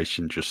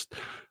situation. Just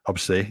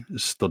obviously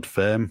stood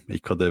firm. He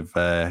could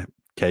have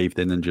caved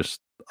in and just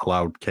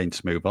allowed Kane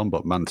to move on,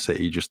 but Man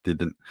City just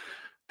didn't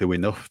do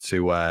enough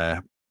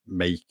to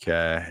make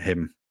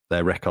him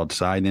their record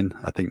signing.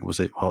 I think,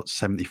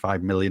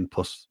 75 million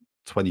plus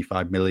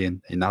 25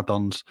 million in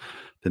add-ons. I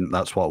think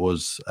that's what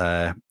was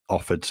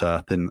offered. So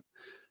I think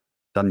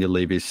Daniel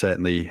Levy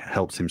certainly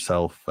helped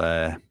himself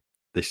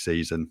this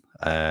season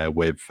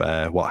with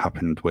what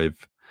happened with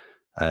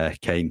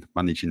Kane,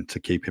 managing to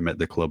keep him at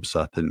the club.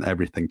 So I think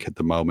everything at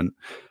the moment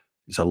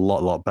is a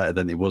lot better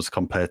than it was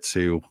compared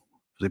to,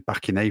 was it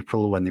back in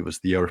April when it was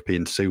the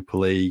European Super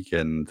League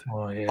and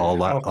all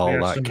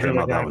that came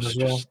out. That was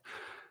just,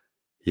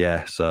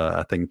 yeah. So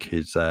I think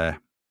his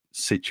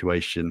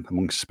situation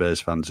amongst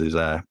Spurs fans is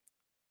a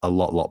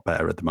lot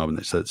better at the moment.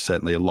 It's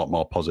certainly a lot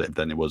more positive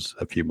than it was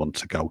a few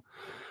months ago.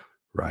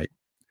 Right.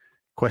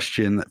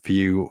 Question for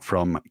you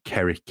from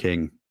Kerry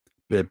King.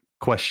 The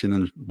question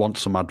and want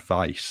some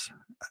advice.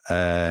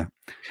 In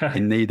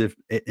need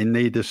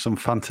of some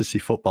fantasy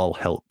football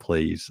help,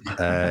 please.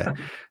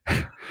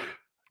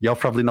 You're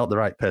probably not the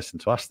right person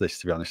to ask this,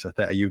 to be honest. I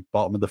think, are you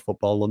bottom of the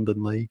Football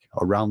London League,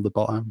 or around the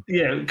bottom?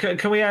 Yeah.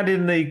 Can we add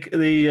in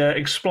the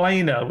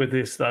explainer with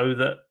this, though,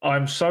 that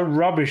I'm so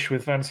rubbish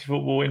with fantasy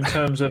football in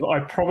terms of I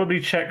probably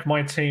check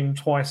my team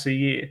twice a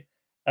year.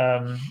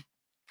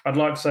 I'd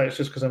like to say it's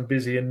just because I'm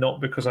busy and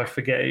not because I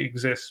forget it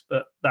exists,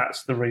 but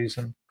that's the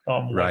reason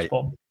I'm right.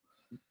 Bottom.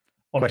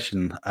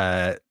 Question.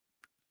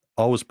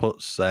 Always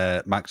puts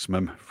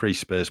maximum free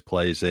Spurs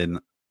players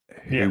in.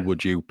 Who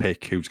would you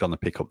pick? Who's going to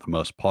pick up the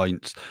most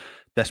points?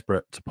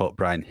 Desperate to put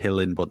Brian Hill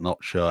in, but not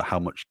sure how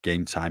much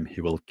game time he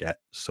will get.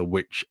 So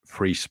which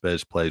free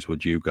Spurs players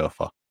would you go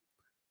for?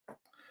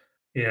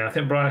 Yeah, I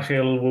think Brian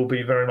Hill will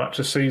be very much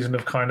a season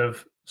of kind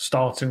of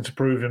starting to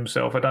prove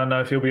himself. I don't know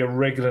if he'll be a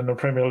regular in the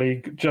Premier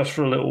League just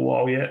for a little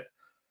while yet.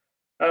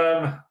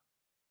 I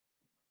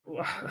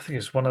think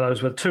it's one of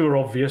those where two are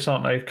obvious,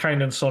 aren't they?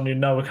 Kane and Son,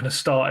 are going to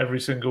start every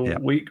single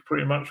week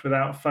pretty much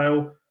without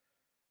fail.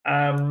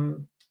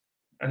 And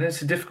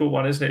it's a difficult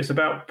one, isn't it? It's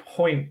about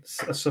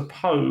points, I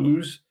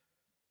suppose.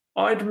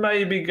 I'd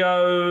maybe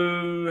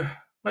go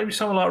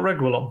someone like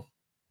Reguilon,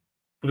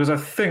 because I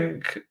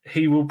think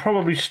he will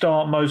probably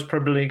start most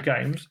Premier League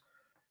games.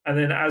 And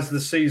then as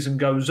the season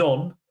goes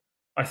on,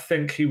 I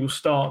think he will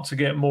start to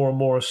get more and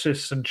more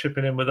assists and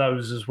chipping in with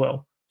those as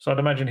well. So I'd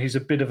imagine he's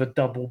a bit of a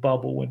double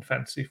bubble in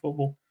fantasy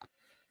football.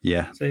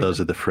 Yeah, So,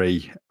 those are the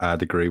three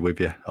I'd agree with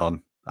you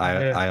on.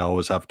 I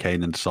always have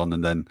Kane and Son,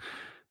 and then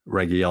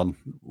Reguilon.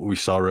 We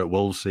saw at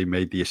Wolves, he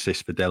made the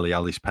assist for Dele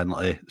Alli's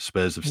penalty.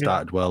 Spurs have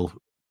started well,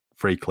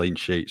 3 clean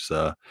sheets.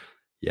 So,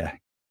 yeah,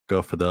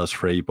 go for those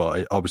 3.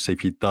 But obviously,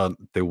 if you don't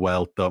do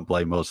well, don't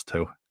blame us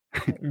too.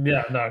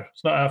 Yeah, no,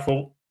 it's not our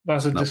fault.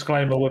 That's a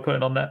disclaimer we're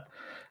putting on that.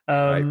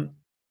 Right.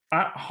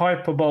 At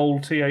Hyperbole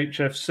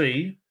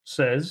THFC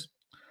says,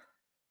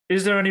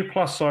 is there any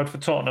plus side for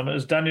Tottenham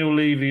as Daniel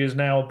Levy is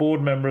now a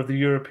board member of the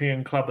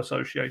European Club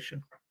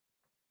Association?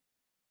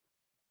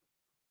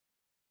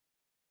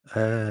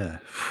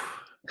 I've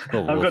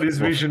got these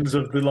visions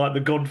of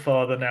the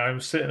Godfather now. I'm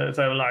sitting at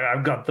the table like,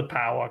 I've got the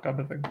power kind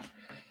of thing.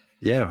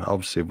 Yeah,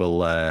 obviously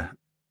we'll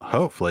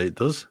hopefully it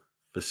does.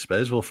 For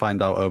Spurs, we'll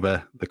find out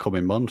over the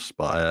coming months.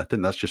 But I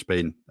think that's just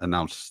been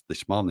announced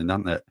this morning,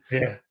 hasn't it? Yeah.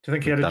 Do you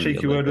think he had a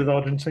cheeky word with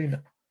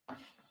Argentina?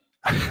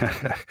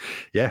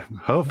 Yeah,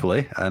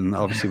 hopefully. And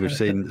obviously we've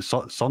seen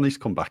Sonny's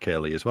come back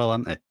early as well,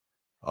 hasn't he?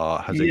 Or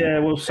has he? Yeah,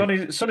 well,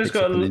 Sonny's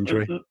got an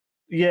injury.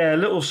 A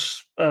little.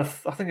 I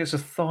think it's a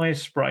thigh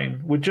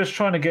sprain. We're just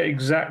trying to get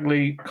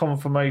exactly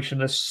confirmation.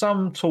 There's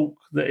some talk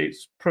that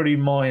it's pretty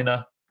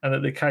minor, and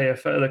that the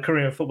the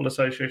Korean Football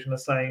Association, are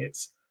saying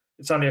it's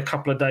only a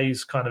couple of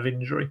days kind of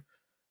injury,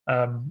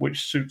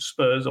 which suits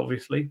Spurs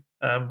obviously.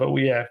 But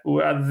we're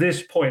at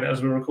this point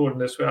as we're recording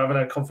this, we haven't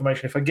had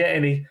confirmation. If I get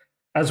any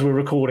as we're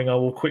recording, I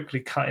will quickly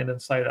cut in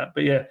and say that.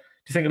 But yeah, do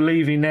you think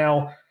Levy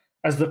now,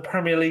 as the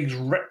Premier League's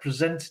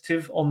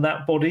representative on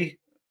that body,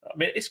 I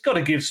mean, it's got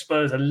to give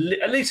Spurs at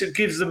least it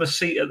gives them a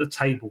seat at the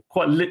table.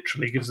 Quite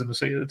literally gives them a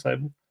seat at the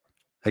table.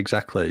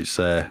 Exactly. It's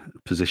a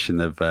position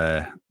of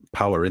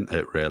power, isn't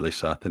it, really?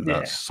 So I think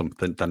that's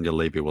something Daniel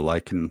Levy will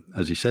like. And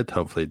as you said,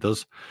 hopefully it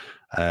does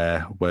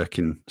work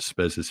in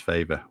Spurs'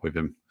 favour with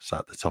him sat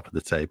at the top of the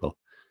table.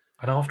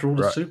 And after all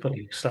the Super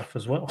League stuff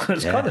as well.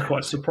 It's kind of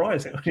quite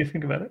surprising when you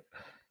think about it.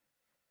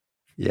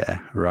 Yeah,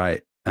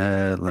 right.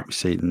 Let me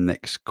see.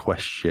 Next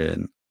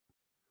question.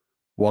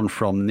 One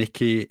from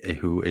Nikki,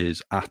 who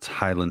is at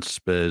Highland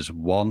Spurs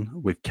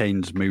 1. With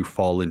Kane's move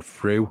falling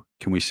through,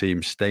 can we see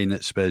him staying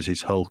at Spurs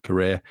his whole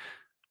career?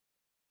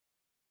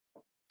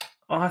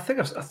 I think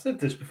I've said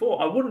this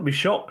before. I wouldn't be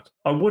shocked.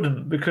 I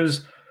wouldn't,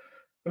 because,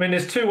 I mean,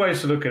 there's 2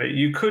 ways to look at it.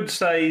 You could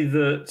say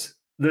that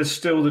there's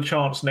still the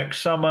chance next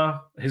summer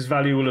his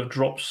value will have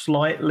dropped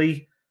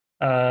slightly.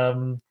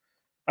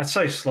 I'd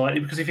say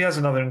slightly, because if he has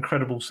another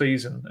incredible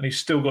season and he's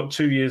still got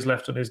 2 years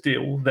left on his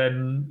deal,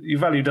 then your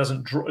value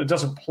doesn't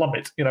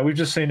plummet. You know, we've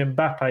just seen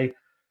Mbappe,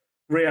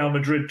 Real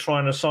Madrid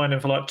trying to sign him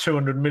for like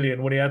 200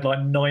 million when he had like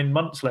 9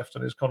 months left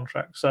on his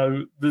contract.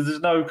 So there's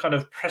no kind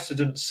of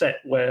precedent set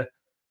where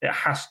it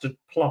has to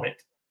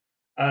plummet.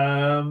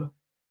 But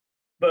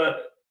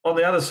on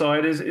the other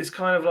side, it's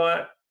kind of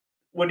like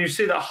when you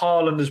see that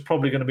Haaland is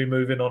probably going to be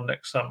moving on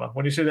next summer,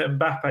 when you see that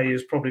Mbappe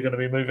is probably going to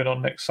be moving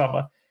on next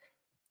summer,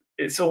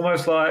 it's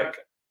almost like,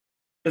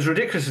 as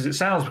ridiculous as it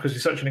sounds because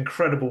he's such an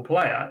incredible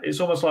player, it's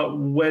almost like,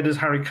 where does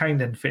Harry Kane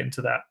then fit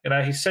into that? You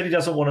know, he said he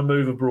doesn't want to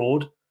move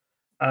abroad.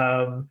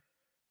 Man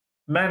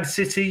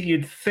City,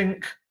 you'd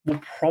think, will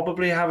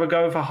probably have a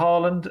go for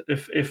Haaland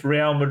if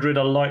Real Madrid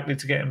are likely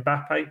to get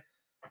Mbappe.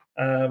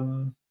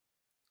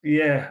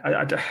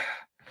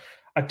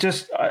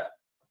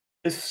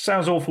 It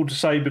sounds awful to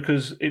say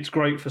because it's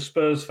great for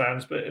Spurs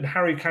fans, but in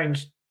Harry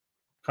Kane's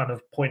kind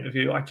of point of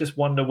view, I just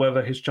wonder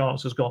whether his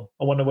chance has gone.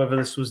 I wonder whether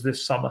this was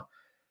this summer.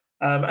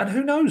 And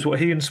who knows what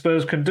he and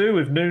Spurs can do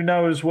with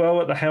Nuno as well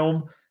at the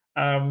helm.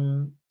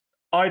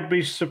 I'd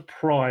be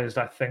surprised,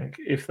 I think,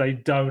 if they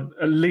don't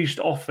at least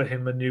offer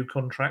him a new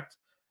contract.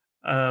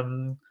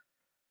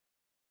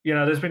 You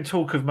know, there's been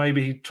talk of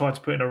maybe he tried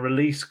to put in a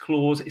release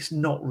clause. It's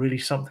not really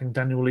something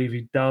Daniel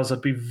Levy does.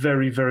 I'd be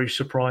very, very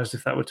surprised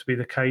if that were to be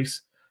the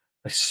case.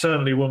 They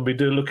certainly wouldn't be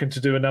looking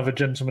to do another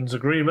gentleman's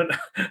agreement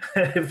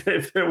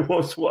if there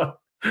was one.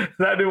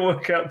 That didn't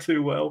work out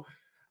too well.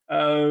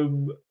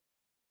 I'd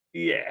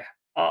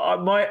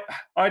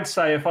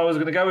say if I was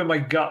going to go with my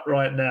gut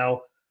right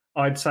now,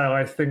 I'd say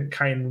I think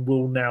Kane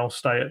will now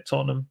stay at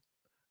Tottenham.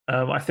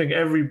 I think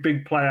every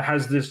big player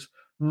has this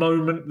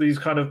moment. These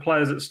kind of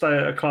players that stay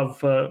at a club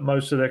for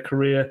most of their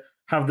career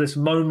have this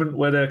moment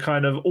where they're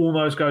kind of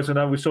almost go to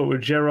another. We saw it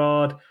with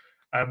Gerrard.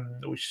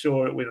 We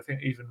saw it with, I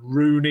think, even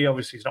Rooney.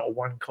 Obviously, he's not a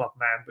one-club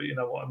man, but you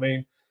know what I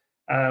mean.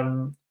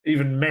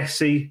 Even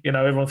Messi, you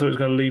know, everyone thought he was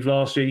going to leave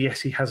last year.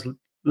 Yes, he has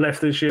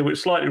left this year,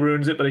 which slightly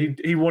ruins it, but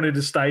he wanted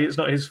to stay. It's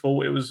not his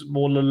fault. It was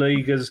more La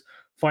Liga's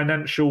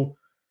financial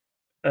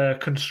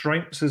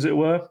constraints, as it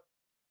were.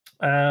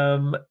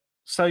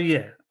 So,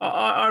 yeah,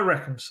 I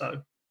reckon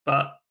so.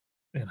 But,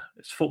 you know,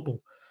 it's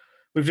football.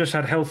 we've just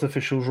had health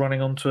officials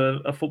running onto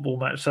a football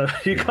match, so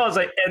you can't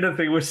say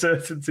anything with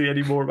certainty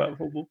anymore about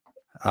football.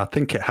 I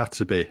think it had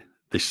to be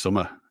this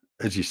summer,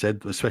 as you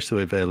said, especially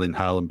with Erling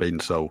Haaland being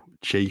so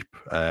cheap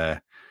in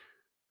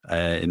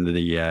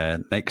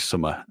the next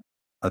summer.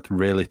 I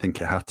really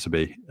think it had to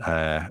be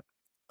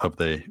of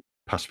the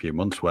past few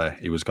months where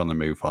he was going to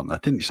move on. I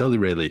think it's only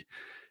really,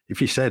 if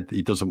he said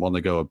he doesn't want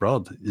to go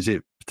abroad, is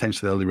it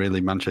potentially only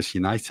really Manchester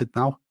United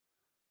now?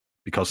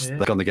 Because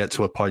they're going to get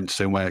to a point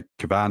soon where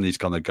Cavani's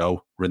going to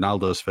go,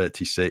 Ronaldo's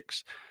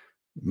 36,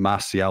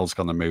 Martial's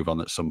going to move on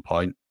at some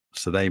point,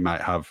 so they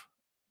might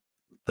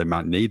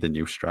need a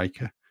new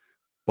striker.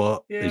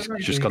 But it's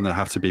just going to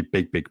have to be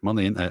big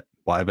money, isn't it?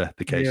 Whatever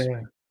the case.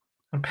 Yeah.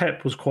 And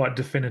Pep was quite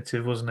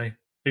definitive, wasn't he?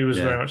 He was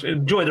very much,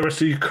 enjoy the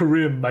rest of your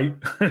career, mate.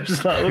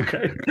 It's like,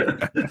 okay,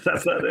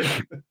 that's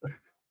that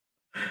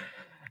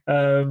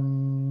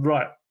then.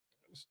 Right.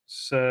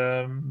 It's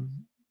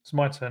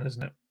my turn,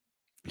 isn't it?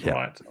 Yeah.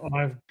 Right.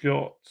 I've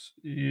got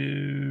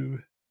you.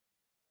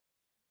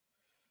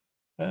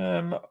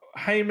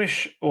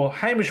 Hamish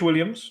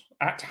Williams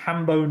at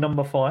Hambo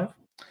number 5.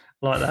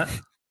 Like that.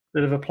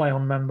 Bit of a play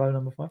on Mambo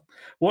number 5.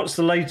 What's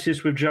the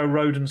latest with Joe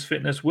Rodon's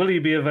fitness? Will he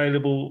be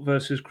available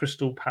versus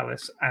Crystal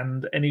Palace?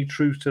 And any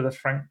truth to the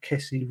Frank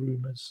Kessie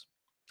rumours?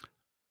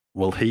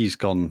 Well, he's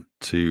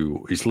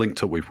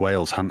linked up with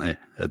Wales, hasn't he,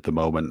 at the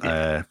moment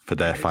for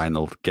their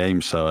final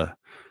game. So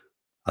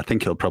I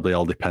think it'll probably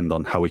all depend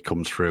on how he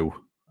comes through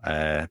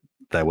their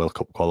World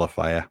Cup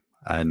qualifier.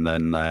 And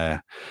then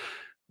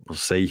we'll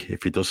see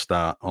if he does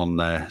start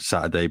on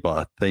Saturday. But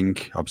I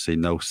think, obviously,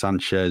 no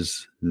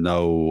Sanchez,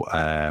 no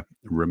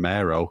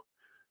Romero.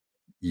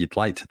 You'd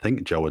like to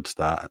think Joe would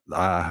start.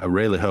 I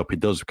really hope he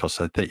does, because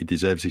I think he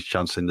deserves his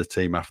chance in the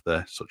team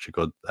after such a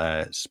good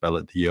spell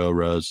at the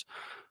Euros.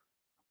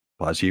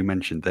 But as you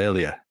mentioned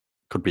earlier,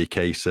 could be a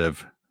case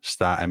of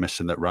start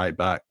Emerson at right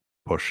back,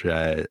 push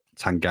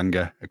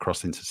Tanganga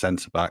across into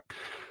centre back.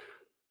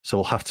 So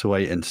we'll have to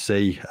wait and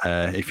see.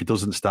 If he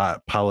doesn't start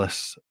at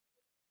Palace,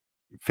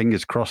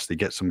 fingers crossed he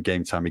gets some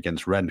game time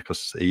against Rennes,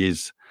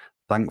 because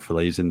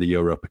thankfully he's in the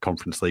Europa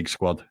Conference League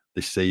squad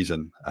this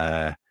season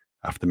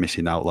after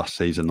missing out last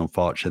season,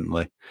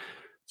 unfortunately.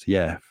 So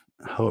yeah,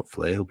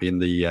 hopefully he'll be in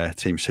the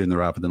team sooner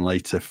rather than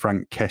later.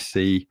 Frank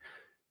Kessie,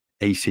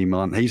 AC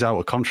Milan, he's out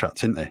of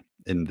contract, isn't he?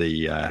 In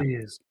the he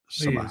is.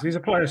 summer. He is. He's a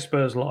player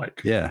Spurs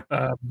like. Yeah.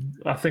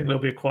 I think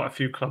there'll be quite a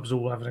few clubs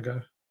all having a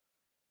go.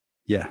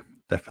 Yeah,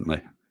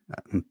 definitely.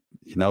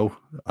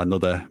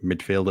 Another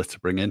midfielder to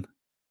bring in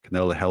can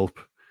only help.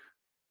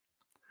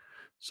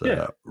 So,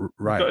 yeah,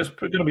 right. It's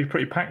going to be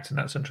pretty packed in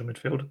that central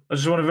midfield. I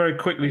just want to very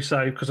quickly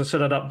say, because I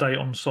said I'd update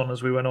on Son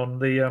as we went on,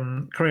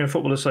 the Korean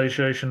Football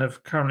Association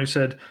have currently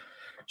said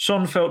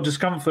Son felt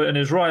discomfort in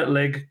his right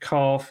leg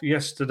calf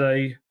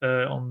yesterday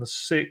on the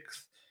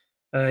 6th.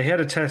 He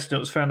had a test and it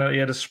was found out he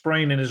had a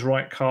sprain in his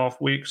right calf.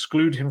 We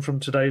exclude him from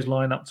today's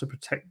lineup to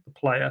protect the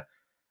player.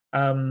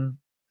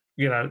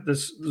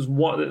 There's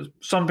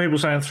some people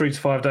saying 3 to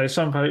 5 days,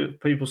 some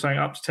people saying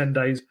up to 10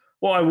 days.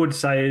 What I would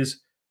say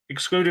is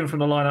excluding from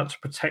the lineup to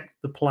protect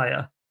the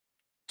player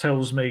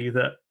tells me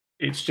that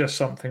it's just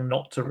something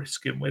not to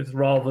risk him with,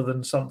 rather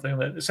than something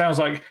that it sounds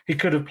like he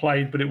could have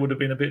played, but it would have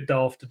been a bit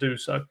daft to do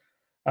so,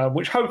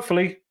 which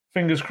hopefully,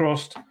 fingers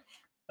crossed,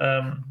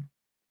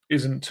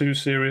 isn't too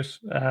serious.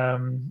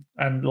 And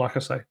like I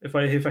say, if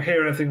I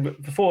hear anything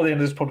before the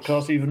end of this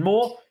podcast even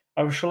more,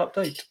 I shall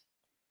update.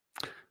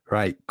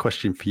 Right,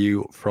 question for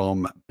you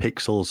from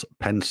Pixels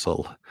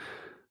Pencil.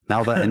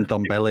 Now that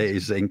Ndombele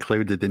is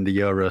included in the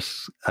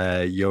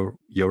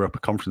Europa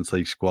Conference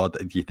League squad,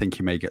 do you think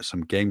he may get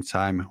some game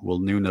time? Will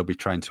Nuno be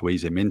trying to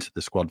ease him into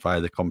the squad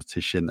via the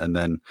competition, and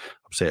then,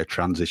 obviously, a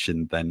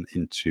transition then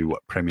into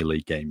Premier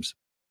League games?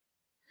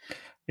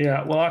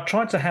 Yeah, well, I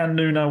tried to hand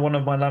Nuno one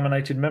of my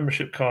laminated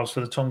membership cards for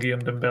the Tanguy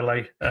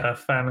Ndombele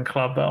fan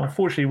club, but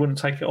unfortunately he wouldn't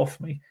take it off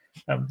me.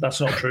 That's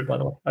not true, by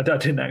the way. I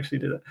didn't actually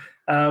do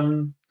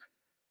that.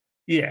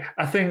 Yeah,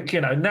 I think,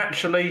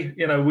 naturally,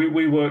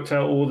 we worked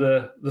out all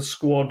the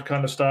squad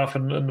kind of stuff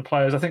and the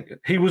players. I think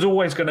he was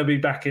always going to be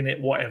back in it,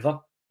 whatever.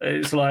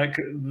 It's like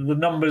the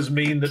numbers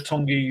mean that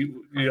Tanguy,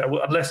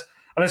 unless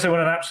they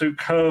went an absolute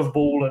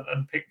curveball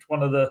and picked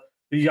one of the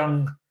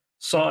young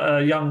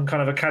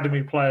kind of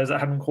academy players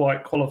that hadn't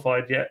quite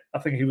qualified yet, I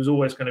think he was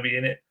always going to be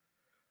in it.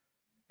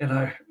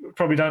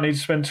 Probably don't need to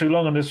spend too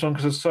long on this one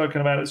because I've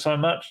spoken about it so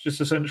much. Just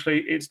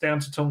essentially, it's down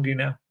to Tanguy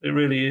now. It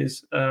really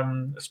is.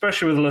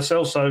 Especially with the Lo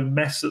Celso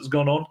mess that's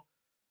gone on.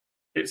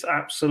 It's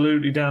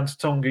absolutely down to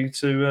Tanguy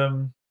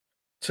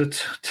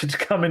to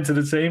come into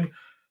the team,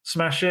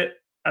 smash it,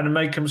 and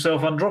make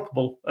himself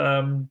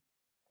undroppable.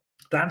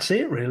 That's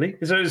it, really.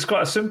 It's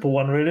quite a simple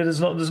one, really.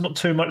 There's not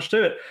too much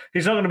to it.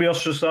 He's not going to be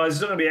ostracised.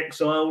 He's not going to be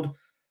exiled.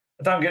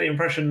 I don't get the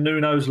impression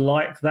Nuno's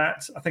like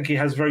that. I think he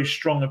has very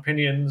strong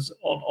opinions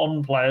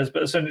on players,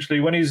 but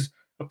essentially when he's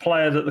a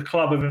player that the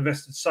club have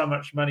invested so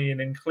much money in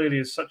and clearly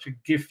is such a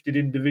gifted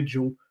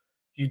individual,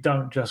 you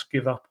don't just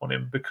give up on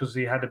him because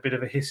he had a bit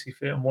of a hissy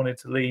fit and wanted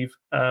to leave.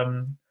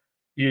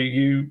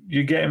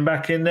 You get him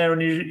back in there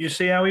and you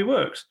see how he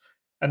works.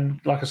 And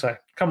like I say,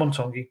 come on,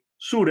 Tongi,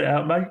 sort it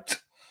out,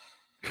 mate.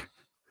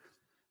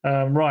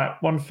 Right,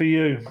 one for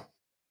you.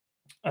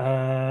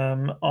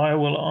 I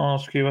will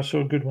ask you. I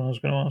saw a good one I was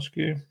going to ask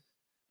you.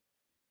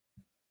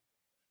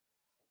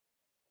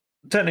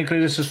 Technically,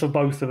 this is for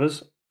both of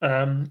us.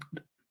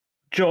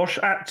 Josh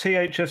at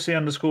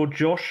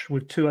THFC_Josh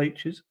with 2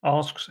 H's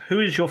asks,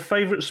 who is your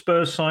favourite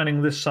Spurs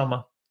signing this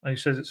summer? And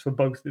he says it's for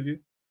both of you.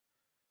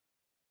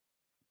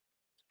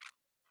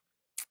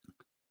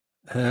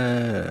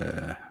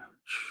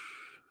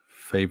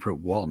 Favorite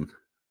one.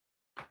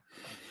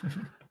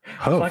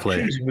 Hopefully,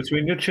 like choosing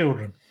between your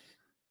children.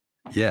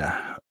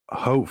 Yeah,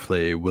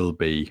 hopefully it will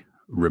be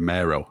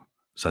Romero.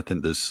 So I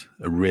think there's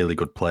a really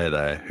good player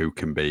there who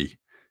can be,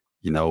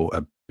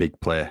 a big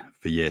player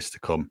for years to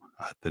come.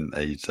 I think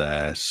he's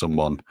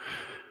someone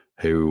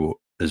who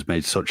has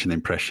made such an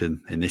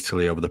impression in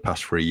Italy over the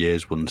past 3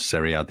 years, won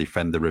Serie A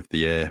Defender of the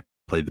Year,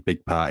 played a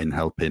big part in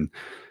helping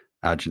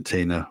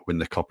Argentina win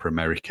the Copa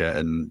America.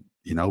 And,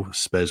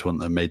 Spurs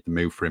wouldn't have made the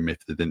move for him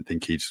if they didn't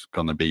think he's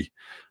going to be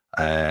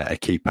a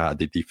key part of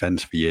the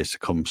defence for years to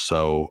come.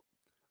 So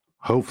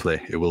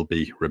hopefully it will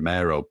be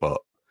Romero, but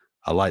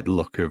I like the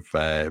look of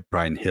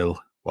Bryan Gil,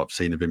 what I've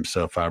seen of him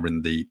so far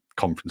in the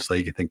Conference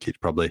League. I think it's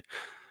probably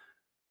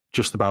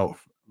just about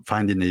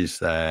finding his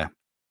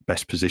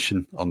best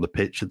position on the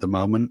pitch at the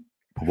moment.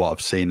 But what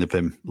I've seen of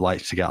him,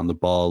 likes to get on the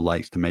ball,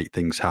 likes to make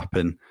things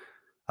happen.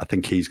 I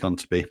think he's going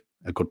to be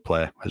a good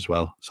player as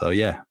well. So,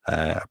 yeah,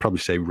 I'd probably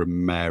say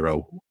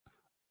Romero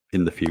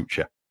in the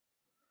future.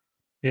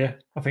 Yeah,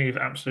 I think you've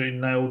absolutely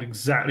nailed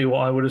exactly what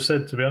I would have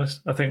said, to be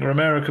honest. I think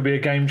Romero could be a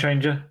game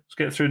changer. Let's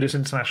get through this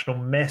international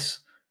mess.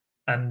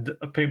 And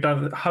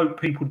hope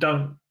people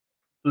don't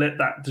let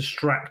that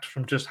distract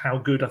from just how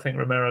good I think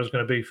Romero is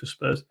going to be for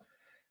Spurs.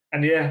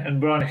 And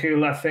Bryan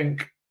Gil, I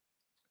think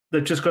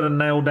they've just got to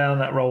nail down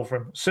that role for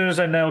him. As soon as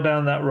they nail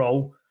down that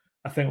role,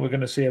 I think we're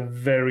going to see a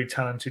very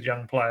talented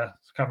young player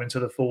come into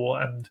the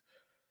fore. And,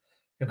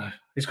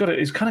 he's kind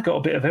of got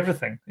a bit of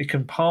everything. He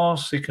can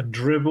pass, he can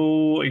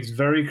dribble, he's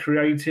very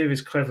creative,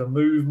 he's clever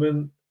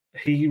movement.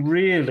 He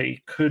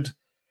really could.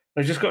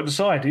 They've just got to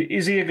decide,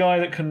 is he a guy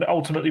that can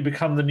ultimately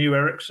become the new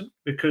Eriksen?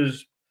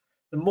 Because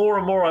the more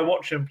and more I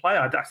watch him play,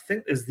 I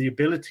think there's the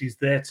abilities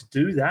there to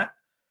do that.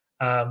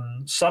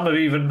 Some have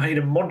even made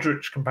a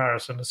Modric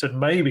comparison and said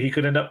maybe he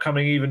could end up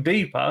coming even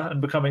deeper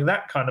and becoming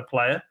that kind of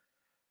player.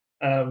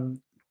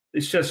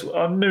 It's just,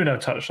 Nuno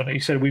touched on it. He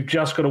said we've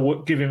just got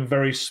to give him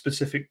very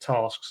specific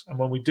tasks. And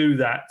when we do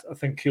that, I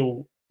think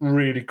he'll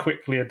really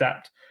quickly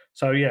adapt.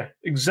 So, yeah,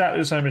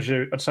 exactly the same as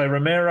you. I'd say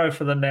Romero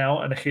for the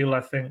now and Gil,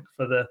 I think,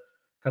 for the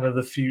kind of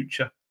the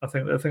future. I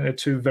think they're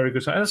two very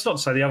good signings. And that's not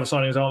to say the other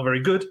signings aren't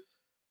very good.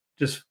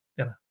 Just,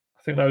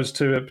 I think those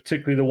two are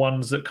particularly the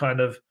ones that kind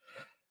of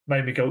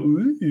made me go,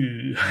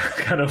 ooh,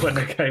 kind of when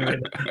they came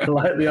in. I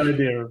like the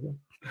idea of them.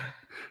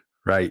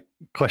 Right.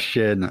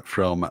 Question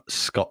from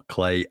Scott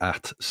Clay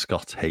at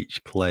Scott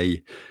H.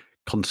 Clay.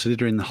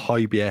 Considering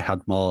Højbjerg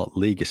had more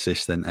league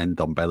assists than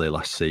Ndombele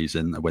last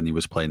season when he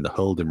was playing the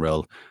holding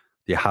role,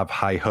 do you have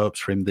high hopes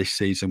for him this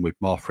season with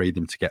more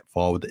freedom to get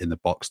forward in the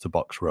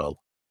box-to-box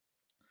role?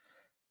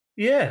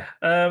 Yeah,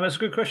 that's a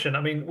good question.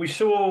 I mean, we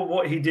saw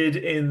what he did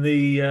in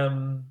the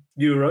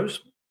Euros,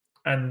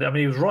 and I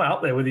mean, he was right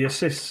up there with the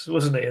assists,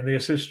 wasn't he, in the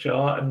assist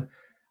chart? And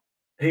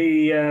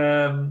he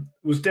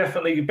was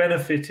definitely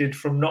benefited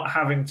from not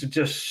having to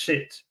just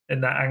sit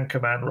in that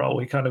anchorman role.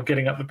 He kind of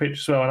getting up the pitch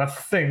as well. And I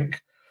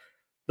think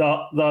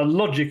the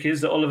logic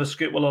is that Oliver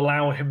Skipp will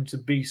allow him to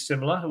be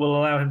similar. It will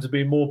allow him to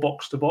be more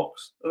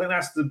box-to-box. I think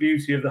that's the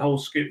beauty of the whole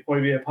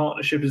Skipp-Højbjerg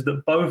partnership, is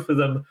that both of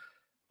them,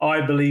 I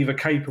believe, are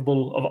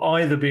capable of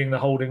either being the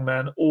holding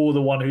man or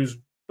the one who's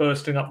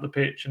bursting up the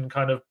pitch and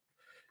kind of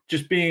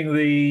just being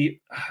I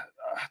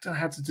don't know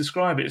how to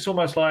describe it. It's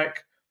almost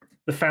like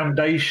the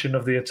foundation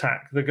of the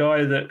attack, the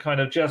guy that kind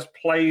of just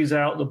plays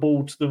out the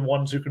ball to the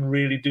ones who can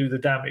really do the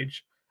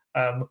damage.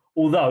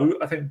 Although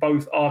I think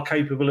both are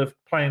capable of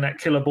playing that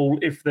killer ball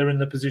if they're in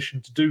the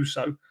position to do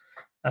so.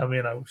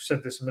 We've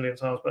said this a million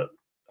times, but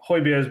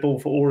Højbjerg's ball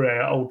for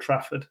Aurier at Old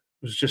Trafford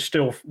was just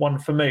still one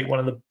of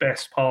the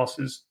best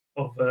passes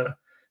of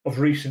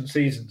recent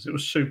seasons. It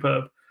was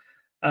superb.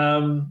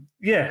 I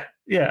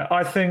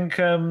think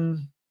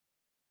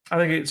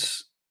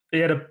he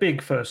had a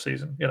big first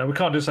season. We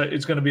can't just say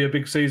it's going to be a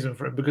big season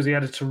for him because he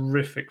had a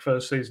terrific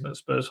first season at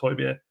Spurs,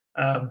 Højbjerg.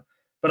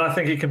 But I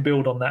think he can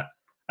build on that.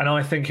 And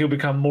I think he'll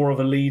become more of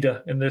a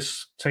leader in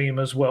this team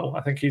as well.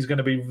 I think he's going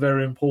to be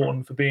very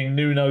important for being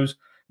Nuno's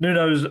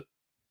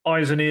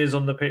eyes and ears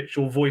on the pitch,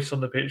 or voice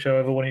on the pitch,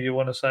 however one of you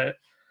want to say it.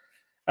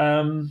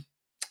 I'm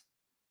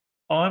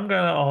going to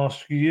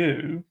ask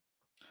you,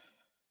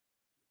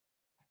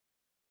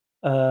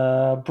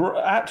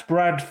 at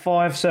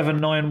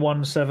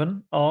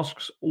Brad57917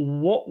 asks,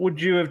 what would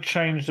you have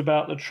changed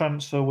about the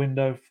transfer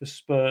window for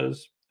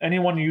Spurs?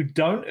 Anyone you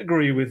don't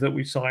agree with that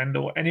we signed,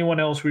 or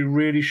anyone else we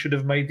really should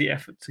have made the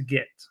effort to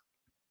get?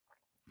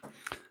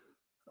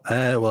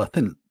 Well, I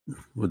think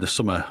with the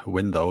summer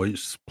window,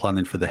 it's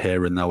planning for the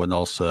here and now and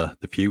also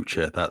the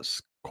future.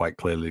 That's quite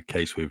clearly the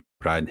case with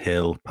Brian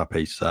Hill,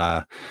 Pape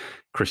Sarr,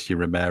 Christian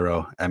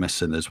Romero,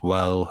 Emerson as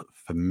well.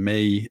 For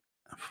me,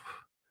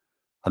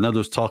 I know there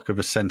was talk of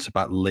a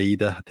centre-back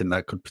leader. I think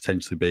that could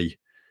potentially be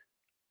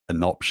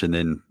an option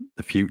in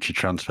the future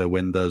transfer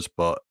windows,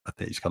 but I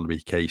think it's going to be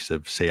a case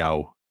of see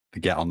how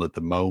they get on at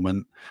the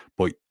moment.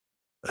 But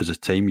as a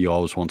team, you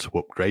always want to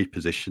upgrade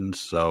positions,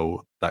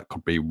 so that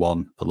could be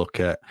one to look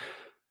at.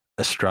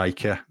 A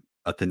striker,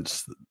 I think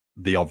it's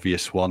the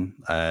obvious one.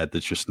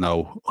 There's just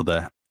no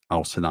other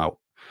out-and-out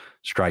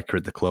striker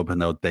at the club. I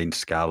know Dane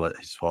Scarlett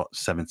is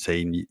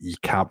 17. You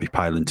can't be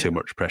piling too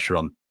much pressure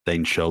on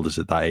Dane's shoulders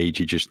at that age.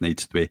 He just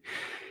needs to be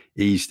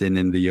eased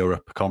in the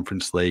Europa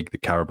Conference League, the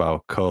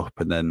Carabao Cup,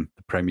 and then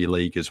the Premier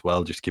League as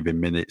well. Just give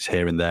him minutes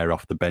here and there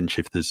off the bench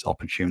if there's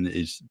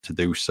opportunities to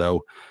do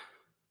so.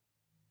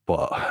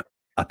 But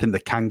I think they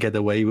can get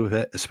away with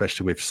it,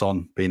 especially with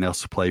Son being able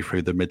to play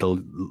through the middle.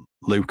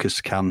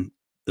 Lucas can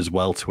as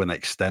well to an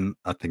extent.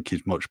 I think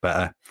he's much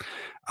better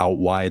out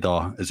wide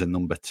or as a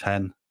number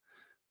 10.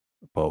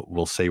 But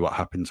we'll see what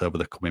happens over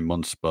the coming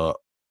months. But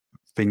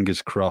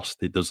fingers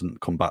crossed it doesn't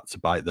come back to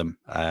bite them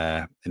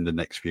in the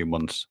next few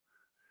months.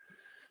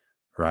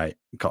 Right,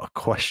 got a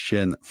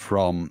question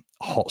from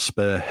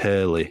Hotspur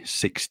Hurley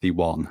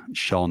 61,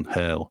 Sean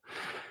Hurl.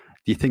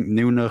 Do you think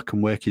Nuno can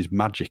work his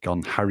magic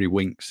on Harry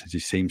Winks as he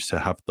seems to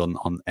have done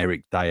on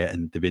Eric Dyer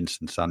and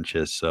Davinson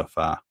Sanchez so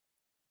far?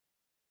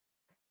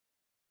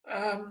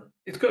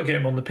 It's got to get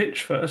him on the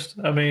pitch first.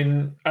 I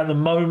mean, at the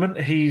moment,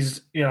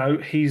 he's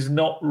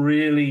not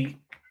really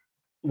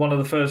one of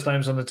the first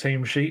names on the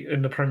team sheet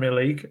in the Premier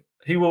League.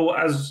 He will,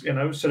 as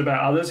said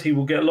about others, he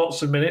will get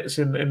lots of minutes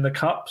in the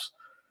cups.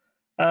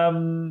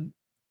 I'll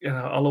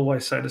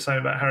always say the same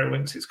about Harry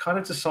Winks. It's kind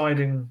of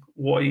deciding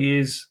what he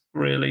is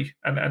really,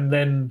 and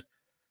then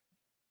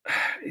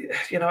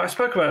I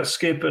spoke about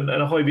Skip and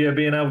Højbjerg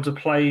being able to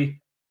play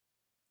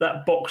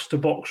that box to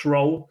box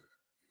role.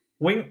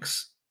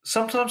 Winks,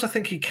 sometimes I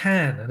think he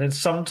can, and then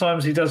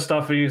sometimes he does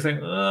stuff where you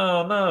think,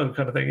 oh no,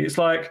 kind of thing. It's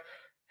like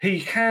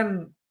he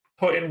can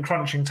put in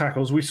crunching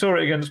tackles. We saw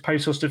it against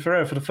Paços de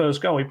Ferreira for the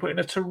first goal. He put in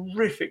a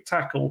terrific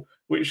tackle,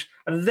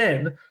 and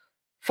then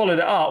followed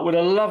it up with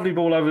a lovely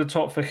ball over the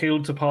top for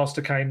Hield to pass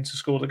to Kane to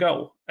score the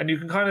goal. And you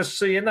can kind of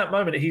see in that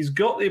moment he's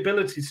got the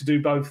ability to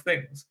do both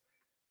things,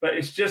 but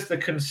it's just the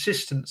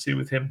consistency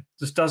with him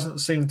just doesn't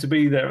seem to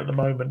be there at the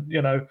moment.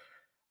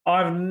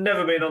 I've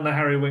never been on the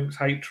Harry Winks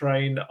hate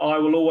train. I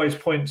will always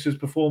point to his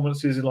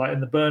performances like in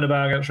the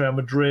Bernabeu against Real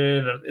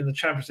Madrid, and in the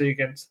Champions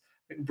League against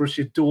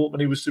Borussia Dortmund.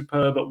 He was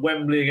superb at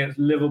Wembley against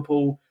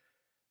Liverpool.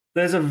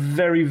 There's a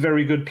very,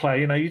 very good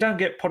play. You don't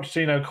get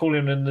Pochettino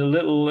calling him the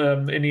little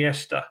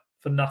Iniesta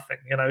for nothing.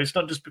 It's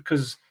not just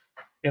because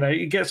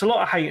he gets a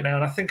lot of hate now,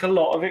 and I think a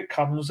lot of it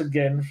comes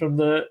again from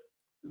the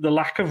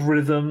lack of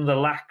rhythm, the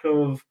lack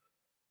of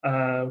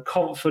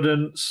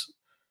confidence.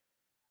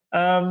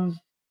 Nuno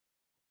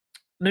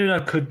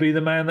could be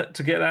the man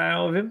to get that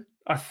out of him.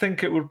 I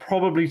think it would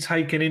probably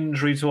take an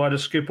injury to either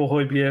Skip or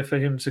Højbjerg for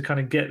him to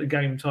kind of get the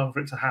game time for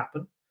it to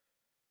happen.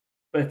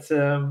 But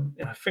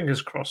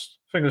fingers crossed.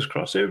 Fingers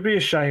crossed. It would be a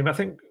shame. I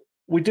think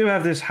we do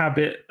have this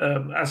habit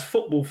as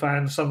football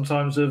fans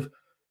sometimes of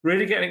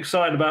really getting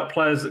excited about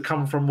players that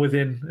come from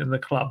within in the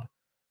club,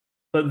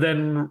 but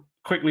then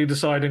quickly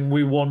deciding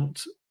we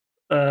want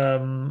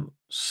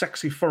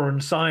sexy foreign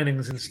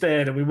signings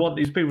instead, and we want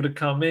these people to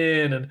come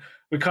in, and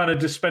we kind of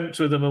dispense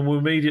with them, and we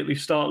immediately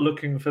start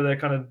looking for their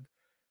kind of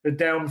the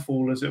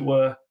downfall, as it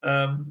were.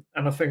 And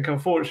I think,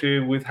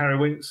 unfortunately, with Harry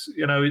Winks,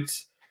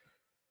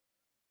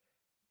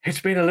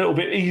 it's been a little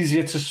bit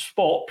easier to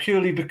spot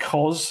purely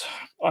because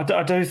I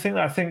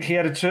think he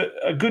had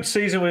a good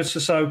season with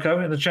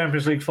Sissoko in the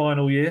Champions League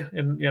final year.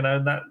 In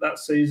that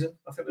season,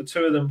 I think the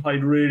two of them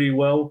played really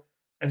well,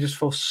 and just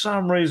for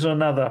some reason or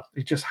another,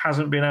 he just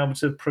hasn't been able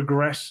to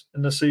progress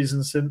in the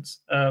season since.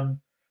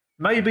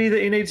 Maybe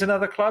that he needs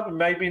another club, and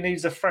maybe he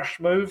needs a fresh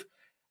move.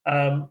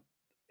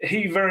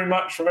 He very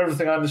much, from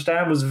everything I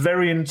understand, was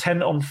very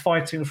intent on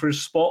fighting for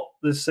his spot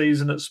this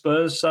season at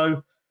Spurs.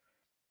 So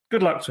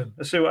good luck to him.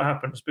 Let's see what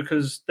happens,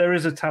 because there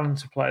is a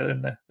talented player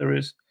in there. There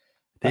is.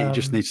 I think he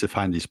just needs to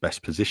find his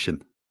best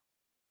position.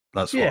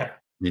 That's what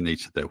he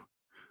needs to do.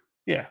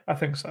 Yeah, I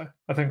think so.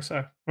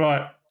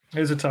 Right,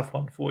 here's a tough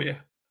one for you.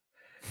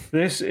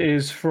 This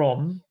is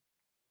from,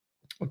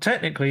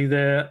 technically,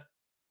 the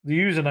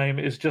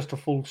username is just a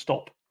full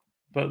stop,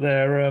 but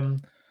their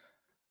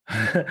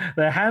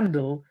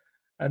handle,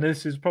 and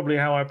this is probably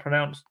how I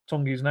pronounce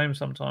Tongi's name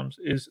sometimes,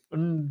 is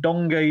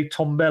Ndonge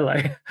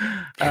Tombele.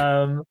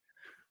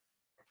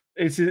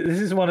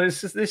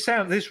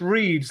 This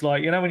reads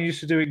like, when you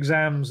used to do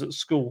exams at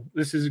school.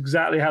 This is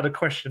exactly how the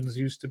questions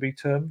used to be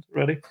termed,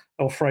 ready,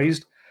 or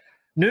phrased.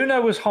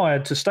 Nuno was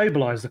hired to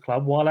stabilise the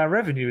club while our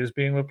revenue is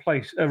being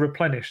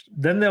replenished.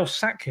 Then they'll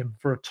sack him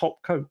for a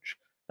top coach.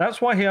 That's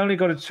why he only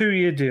got a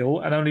 2-year deal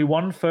and only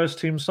one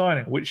first-team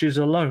signing, which is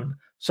a loan.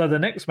 So the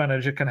next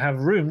manager can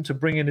have room to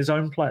bring in his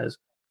own players.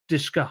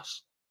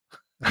 Discuss.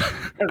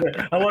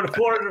 I want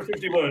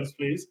 450 words,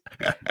 please.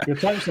 Your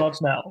time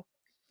starts now.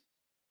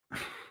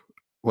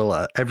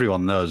 Well,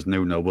 everyone knows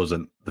Nuno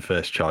wasn't the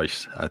first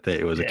choice. I think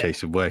it was a Yeah.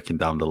 case of working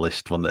down the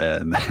list, wasn't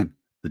it? And then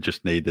they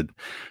just needed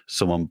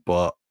someone.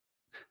 But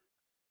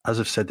as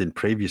I've said in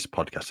previous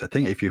podcasts, I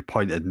think if you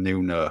appointed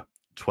Nuno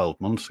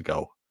 12 months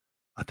ago,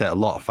 I think a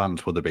lot of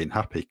fans would have been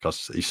happy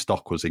because his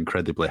stock was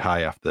incredibly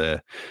high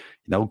after,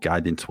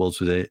 guiding towards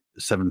it,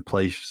 7th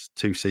place,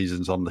 2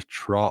 seasons on the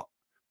trot,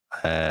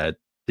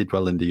 did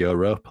well in the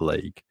Europa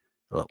League.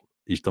 Well,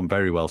 he's done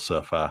very well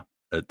so far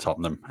at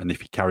Tottenham. And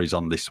if he carries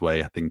on this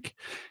way, I think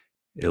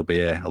it'll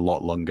be a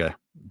lot longer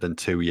than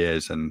 2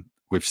 years. And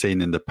we've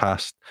seen in the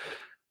past,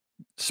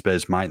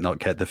 Spurs might not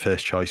get the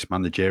first choice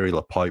managerial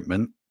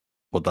appointment,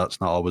 but that's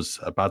not always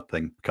a bad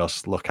thing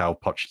because look how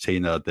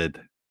Pochettino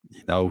did,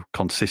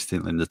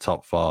 consistently in the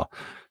top 4,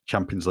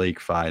 Champions League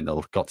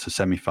final, got to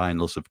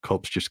semi-finals of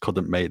cups, just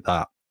couldn't make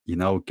that,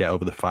 get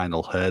over the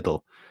final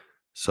hurdle.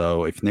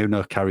 So if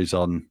Nuno carries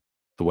on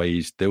the way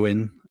he's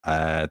doing,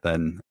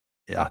 then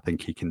I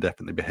think he can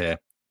definitely be here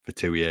for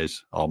 2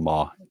 years or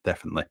more,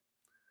 definitely.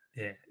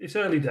 Yeah, it's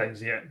early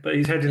days yet, but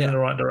he's heading in the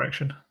right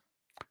direction.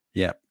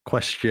 Yeah.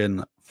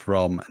 Question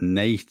from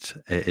Nate.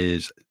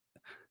 His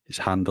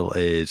handle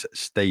is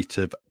State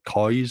of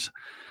Coys.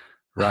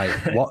 Right.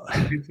 What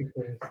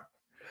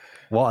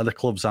are the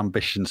club's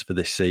ambitions for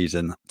this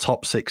season?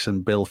 Top 6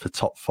 and bill for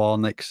top 4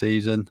 next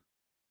season.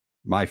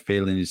 My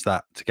feeling is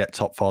that to get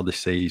top 4 this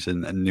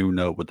season,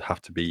 Nuno would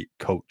have to be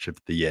coach of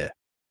the year.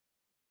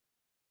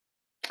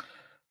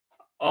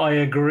 I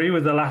agree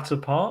with the latter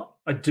part.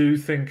 I do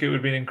think it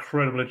would be an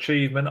incredible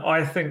achievement.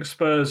 I think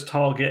Spurs'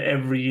 target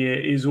every year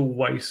is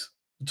always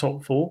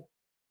top 4,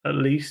 at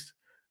least.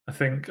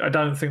 I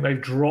don't think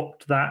they've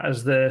dropped that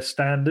as their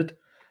standard.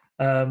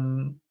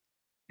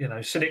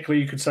 Cynically,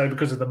 you could say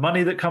because of the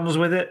money that comes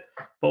with it,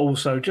 but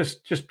also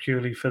just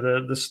purely for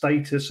the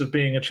status of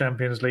being a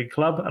Champions League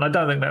club. And I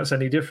don't think that's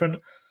any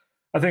different.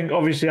 I think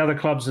obviously other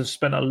clubs have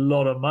spent a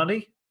lot of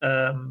money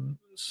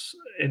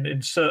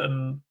in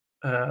certain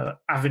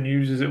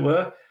avenues, as it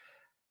were.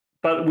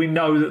 But we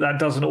know that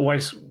doesn't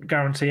always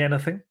guarantee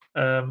anything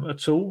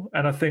at all.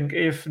 And I think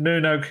if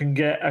Nuno can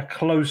get a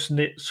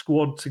close-knit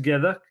squad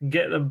together, can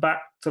get them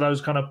back to those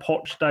kind of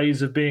Poch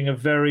days of being a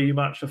very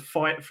much a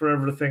fight for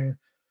everything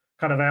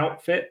kind of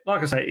outfit.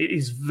 Like I say, it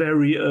is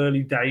very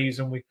early days,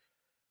 and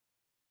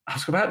I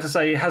was about to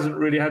say he hasn't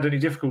really had any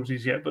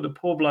difficulties yet, but the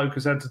poor bloke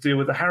has had to deal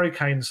with the Harry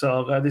Kane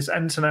saga, this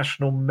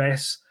international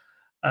mess,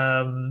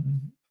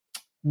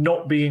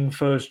 not being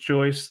first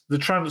choice, the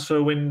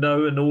transfer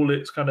window and all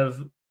its kind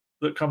of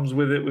that comes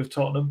with it with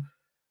Tottenham.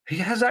 He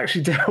has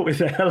actually dealt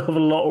with a hell of a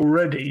lot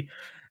already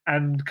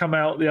and come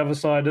out the other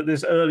side at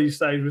this early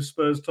stage with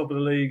Spurs top of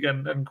the league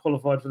and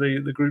qualified for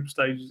the group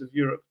stages of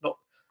Europe.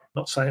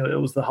 Not saying that it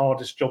was the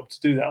hardest job to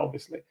do that,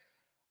 obviously.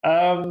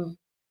 I'd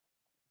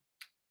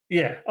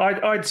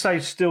say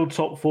still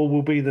top 4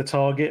 will be the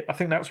target. I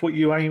think that's what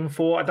you aim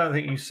for. I don't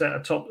think you set a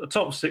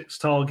top 6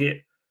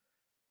 target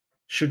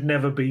should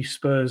never be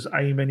Spurs'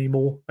 aim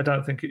anymore. I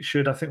don't think it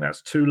should. I think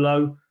that's too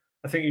low.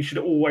 I think you should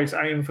always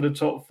aim for the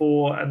top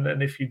 4, and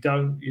then if you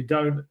don't, you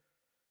don't.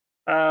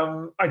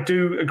 I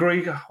do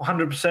agree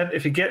 100%.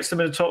 If he gets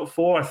them in the top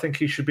 4, I think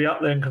he should be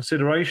up there in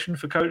consideration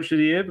for Coach of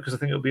the Year because I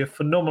think it'll be a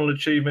phenomenal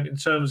achievement in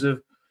terms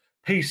of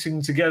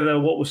piecing together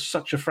what was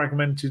such a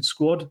fragmented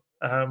squad.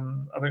 I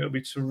think it'll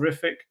be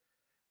terrific.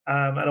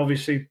 And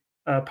obviously,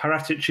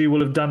 Paratici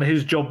will have done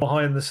his job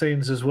behind the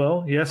scenes as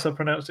well. Yes, I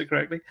pronounced it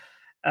correctly.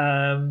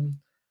 So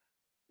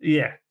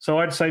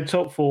I'd say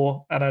top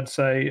 4, and I'd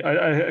say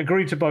I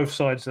agree to both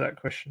sides of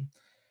that question.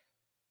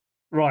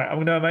 Right,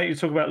 I'm going to make you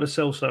talk about Lo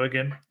Celso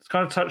again. It's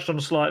kind of touched on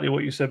slightly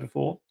what you said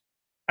before.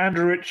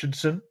 Andrew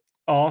Richardson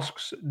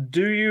asks,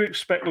 do you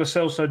expect Lo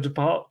Celso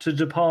to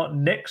depart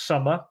next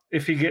summer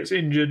if he gets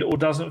injured or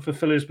doesn't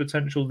fulfill his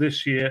potential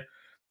this year?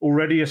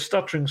 Already a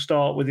stuttering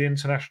start with the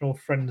international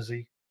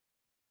frenzy.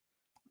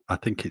 I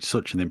think it's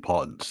such an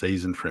important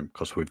season for him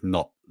because we've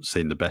not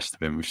seen the best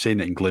of him. We've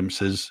seen it in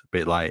glimpses, a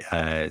bit like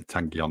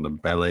Tanguy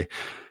Ndombele.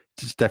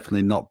 It's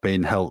definitely not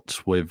being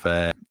helped with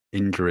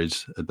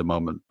injuries at the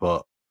moment,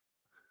 but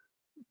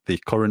the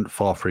current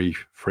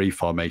 4-3-3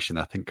 formation,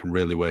 I think, can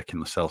really work in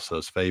Lo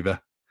Celso's favour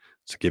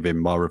to give him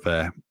more of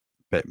a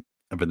bit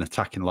of an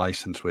attacking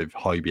licence with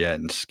Højbjerg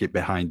and Skip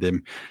behind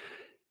him.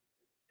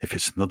 If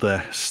it's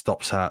another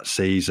stop-start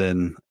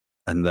season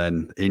and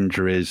then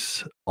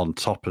injuries on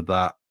top of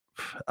that,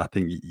 I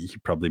think you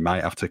probably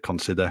might have to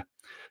consider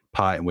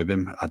parting with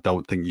him. I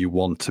don't think you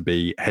want to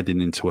be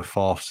heading into a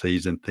 4th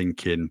season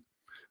thinking,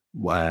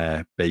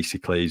 where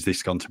basically, is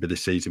this going to be the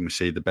season we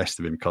see the best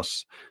of him?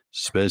 Because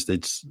Spurs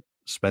did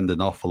spend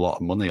an awful lot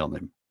of money on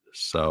him.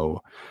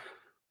 So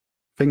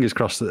fingers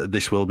crossed that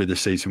this will be the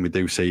season we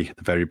do see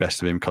the very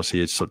best of him because he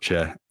is such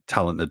a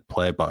talented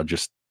player, but I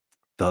just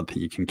don't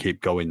think you can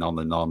keep going on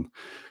and on,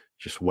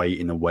 just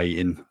waiting and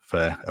waiting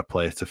for a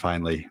player to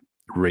finally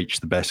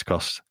reach the best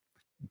because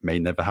it may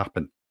never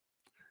happen.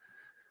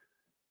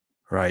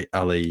 Right,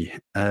 Ali.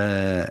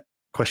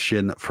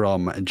 Question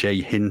from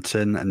Jay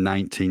Hinton,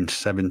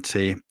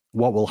 1970.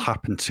 what will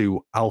happen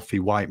to Alfie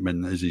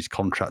Whiteman as his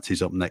contract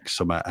is up next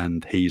summer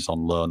and he's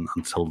on loan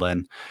until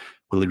then?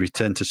 Will he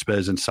return to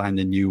Spurs and sign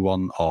a new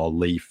one or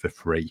leave for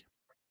free?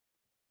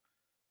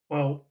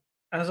 Well,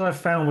 as I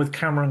found with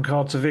Cameron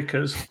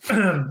Carter-Vickers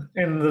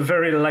in the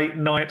very late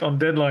night on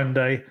deadline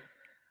day,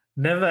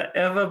 never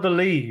ever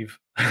believe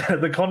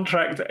the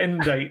contract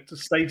end date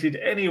stated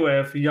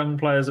anywhere for young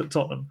players at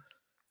Tottenham,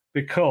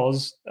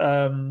 because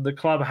the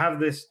club have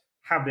this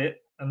habit,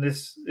 and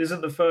this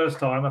isn't the first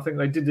time. I think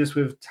they did this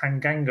with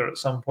Tanganga at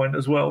some point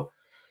as well,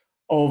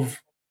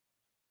 of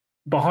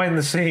behind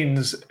the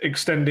scenes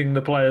extending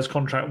the player's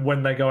contract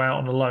when they go out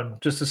on a loan,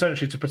 just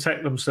essentially to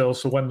protect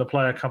themselves for when the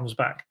player comes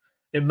back.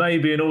 It may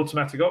be an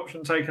automatic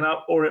option taken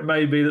up, or it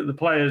may be that the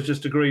players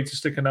just agreed to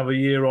stick another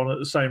year on at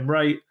the same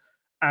rate,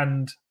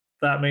 and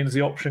that means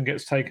the option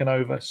gets taken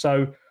over.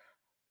 So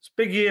it's a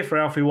big year for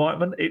Alfie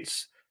Whiteman.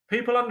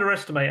 People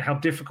underestimate how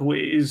difficult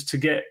it is to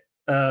get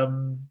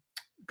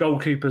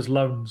goalkeepers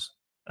loans.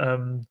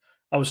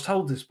 I was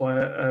told this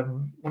by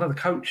one of the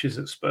coaches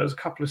at Spurs a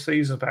couple of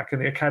seasons back in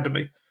the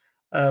academy.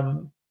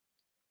 And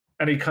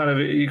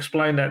he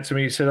explained that to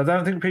me. He said, I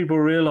don't think people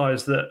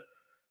realise that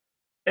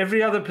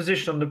every other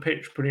position on the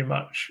pitch, pretty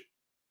much,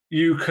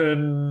 you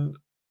can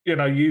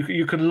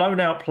loan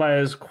out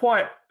players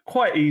quite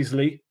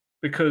easily,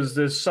 because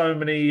there's so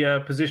many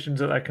positions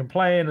that they can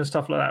play in and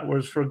stuff like that.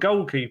 Whereas for a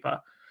goalkeeper,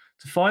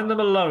 to find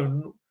them a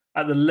loan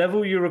at the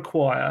level you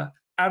require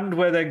and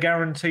where they're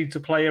guaranteed to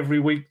play every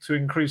week to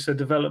increase their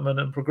development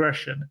and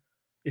progression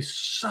is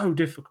so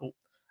difficult.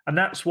 And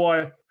that's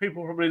why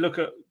people probably look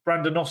at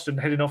Brandon Austin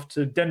heading off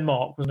to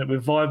Denmark, wasn't it,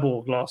 with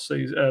Viborg last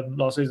season,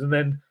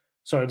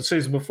 the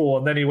season before,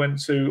 and then he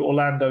went to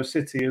Orlando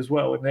City as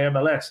well in the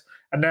MLS.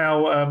 And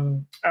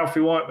now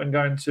Alfie Whiteman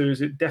going to,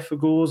 is it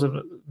Defegors?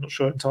 I'm not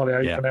sure entirely how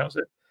you pronounce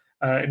it,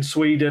 in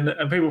Sweden.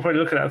 And people probably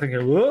look at that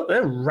thinking, well,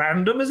 they're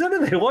random as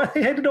anything. Why are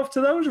they headed off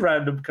to those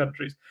random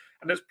countries?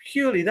 And it's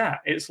purely that.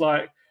 It's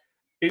like,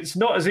 it's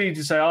not as easy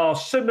to say,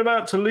 send them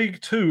out to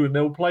League Two and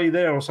they'll play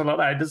there or something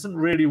like that. It doesn't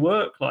really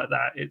work like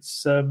that.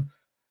 It's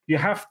you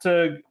have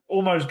to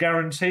almost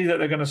guarantee that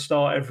they're going to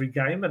start every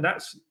game. And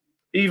that's,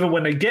 even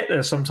when they get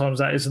there, sometimes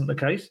that isn't the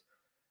case.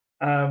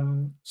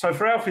 So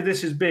for Alfie,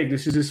 this is big.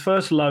 This is his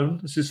first loan.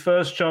 This is his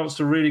first chance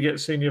to really get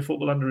senior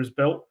football under his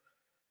belt.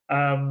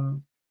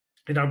 Brandon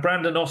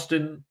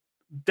Austin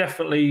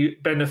definitely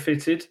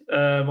benefited.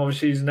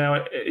 Obviously, he's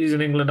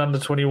an England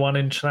under-21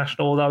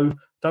 international, although I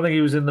don't think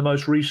he was in the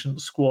most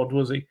recent squad,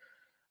 was he?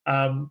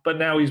 But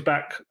now he's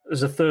back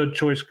as a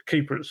third-choice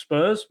keeper at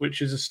Spurs,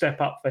 which is a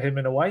step up for him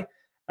in a way.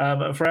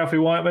 And for Alfie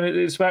Whiteman,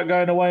 it's about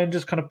going away and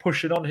just kind of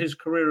pushing on his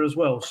career as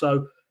well.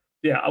 So,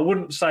 yeah, I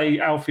wouldn't say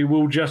Alfie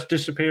will just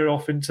disappear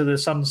off into the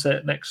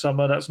sunset next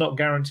summer. That's not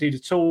guaranteed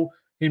at all.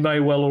 He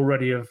may well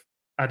already have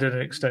added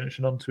an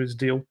extension onto his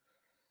deal.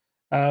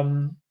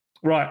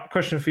 Right,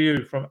 question for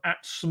you from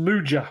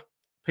 @Smooja,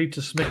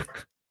 Peter Smith.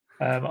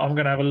 I'm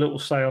going to have a little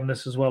say on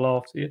this as well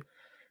after you.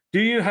 Do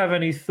you have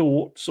any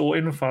thoughts or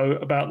info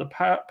about the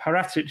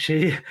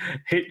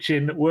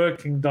Paratici-Hitchin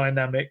working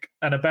dynamic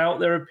and about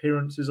their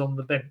appearances on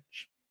the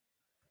bench?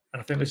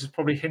 And I think this is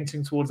probably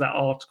hinting towards that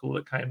article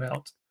that came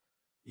out.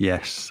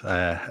 Yes,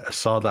 I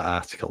saw that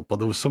article, but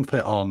there was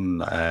something on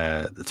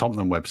the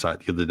Tottenham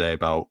website the other day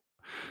about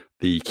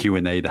the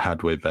Q&A they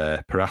had with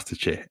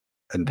Paratici,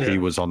 and he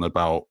was on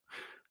about,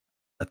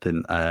 I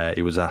think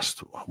he was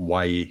asked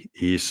why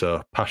he is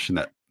so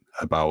passionate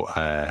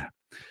about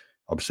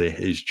obviously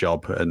his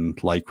job,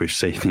 and like we've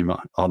seen him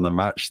on the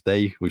match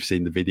day, we've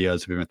seen the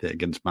videos of him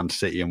against Man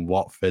City and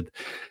Watford,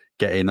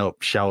 getting up,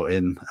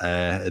 shouting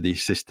at the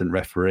assistant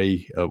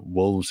referee at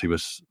Wolves. He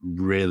was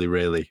really,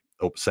 really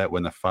upset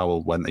when the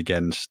foul went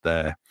against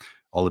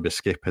Oliver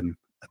Skipp and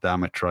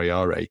Adama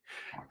Traore.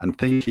 And I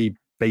think he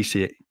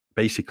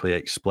basically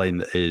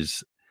explained that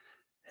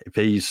if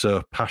he's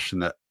so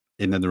passionate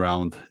in and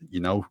around,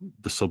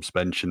 the subs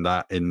bench and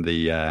that in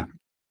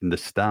the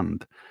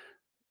stand,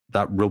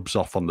 that rubs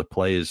off on the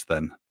players.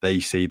 Then they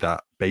see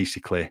that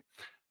basically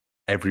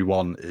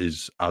everyone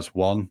is as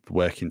one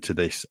working to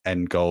this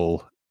end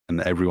goal, and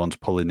everyone's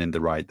pulling in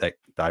the right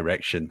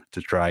direction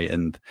to try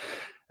and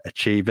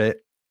achieve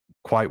it.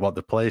 Quite what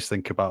the players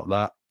think about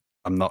that,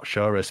 I'm not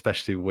sure,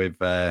 especially with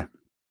the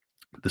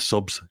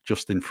subs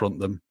just in front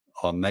of them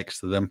or next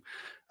to them,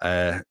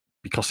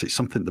 because it's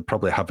something they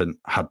probably haven't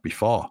had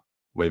before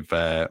with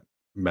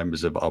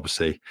members of,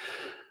 obviously,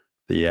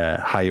 the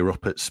higher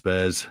up at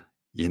Spurs,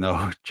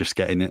 just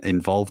getting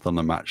involved on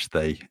the match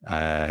day.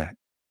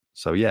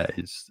 So, yeah,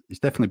 it's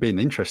definitely been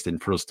interesting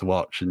for us to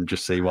watch and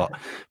just see what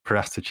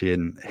Paratici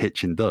and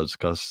Hitchin does,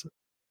 because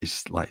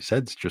it's, like I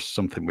said, it's just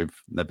something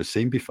we've never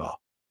seen before.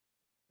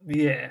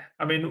 Yeah.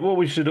 I mean, what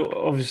we should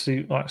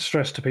obviously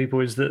stress to people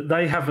is that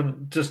they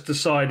haven't just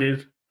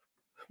decided,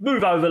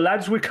 move over,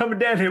 lads, we're coming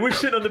down here, we're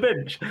sitting on the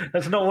bench.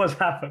 That's not what's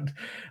happened.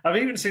 I've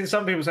even seen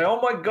some people say,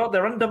 oh my God,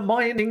 they're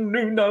undermining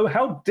Nuno,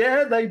 how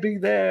dare they be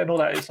there, and all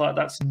that. It's like,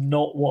 that's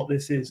not what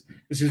this is.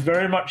 This is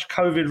very much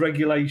COVID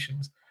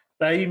regulations.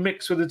 They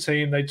mix with the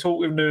team, they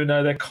talk with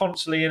Nuno, they're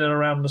constantly in and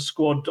around the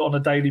squad on a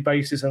daily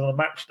basis and on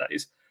match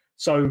days.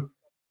 So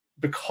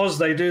because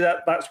they do that,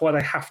 that's why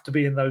they have to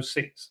be in those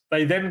seats.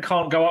 They then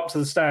can't go up to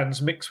the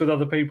stands, mix with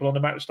other people on the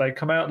match day,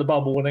 come out of the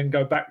bubble, and then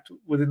go back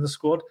within the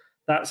squad.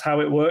 That's how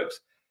it works.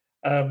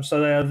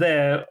 So they are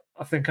there,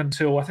 I think,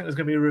 until there's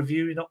going to be a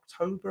review in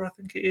October, I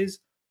think it is,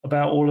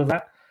 about all of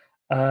that.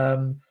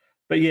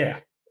 But yeah,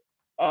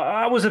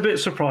 I was a bit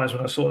surprised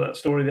when I saw that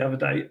story the other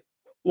day.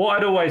 What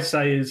I'd always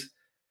say is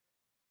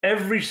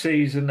every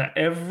season at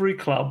every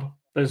club,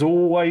 there's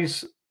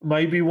always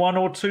maybe one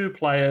or two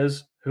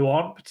players who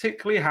aren't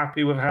particularly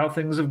happy with how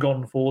things have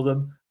gone for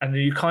them. And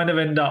you kind of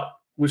end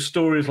up with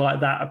stories like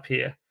that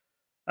appear.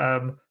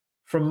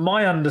 From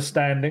my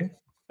understanding,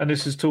 and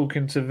this is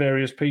talking to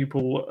various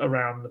people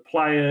around the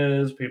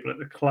players, people at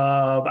the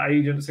club,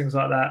 agents, things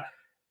like that,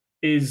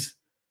 is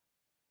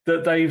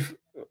that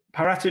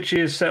Paratici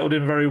has settled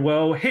in very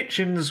well.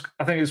 Hitchens,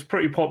 I think, is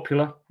pretty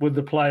popular with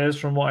the players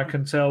from what I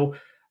can tell.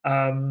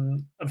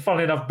 And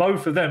funnily enough,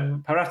 both of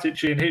them,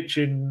 Paratici and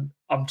Hitchen,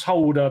 I'm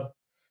told are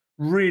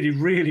really,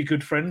 really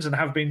good friends and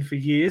have been for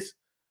years.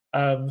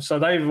 So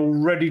they've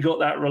already got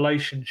that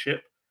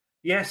relationship.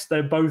 Yes,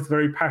 they're both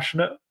very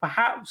passionate,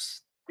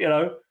 perhaps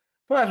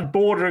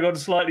bordering on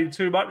slightly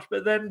too much,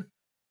 but then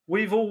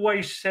we've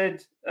always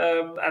said,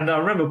 and I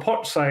remember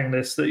Poch saying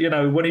this,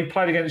 that, when he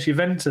played against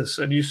Juventus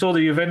and you saw the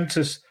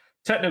Juventus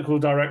technical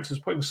directors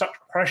putting such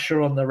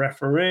pressure on the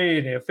referee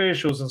and the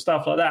officials and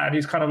stuff like that, and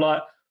he's kind of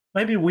like,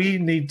 maybe we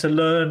need to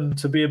learn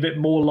to be a bit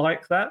more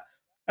like that.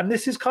 And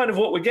this is kind of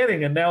what we're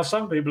getting. And now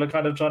some people are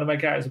kind of trying to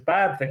make it out as a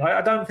bad thing.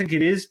 I don't think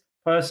it is,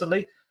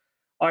 personally.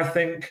 I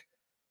think,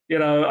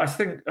 I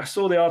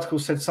saw the article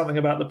said something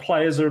about the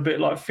players are a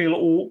bit feel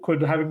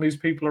awkward having these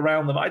people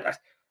around them.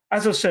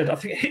 As I said, I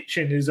think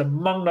Hitchen is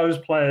among those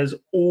players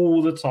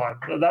all the time.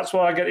 That's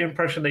why I get the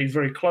impression that he's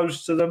very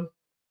close to them.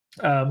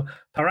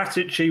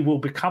 Paratici will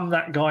become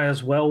that guy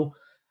as well.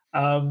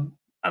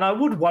 And I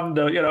would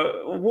wonder,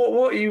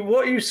 what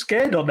are you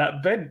scared on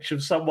that bench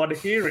of someone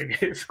hearing?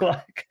 It's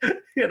like,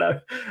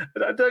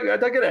 I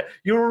don't get it.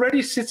 You're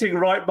already sitting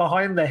right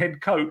behind the head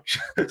coach.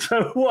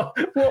 So what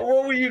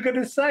were you going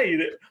to say?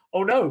 That,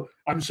 oh no,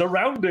 I'm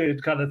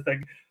surrounded, kind of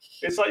thing.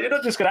 It's like you're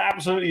not just going to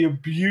absolutely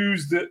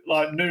abuse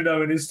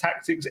Nuno and his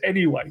tactics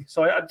anyway.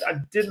 So I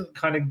didn't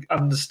kind of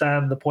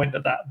understand the point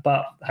of that.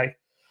 But hey,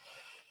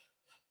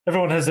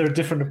 everyone has their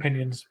different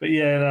opinions. But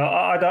yeah, no,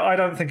 I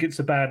don't think it's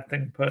a bad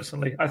thing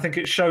personally. I think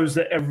it shows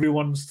that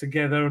everyone's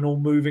together and all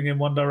moving in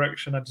one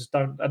direction. I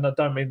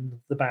don't mean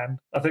the band.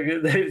 I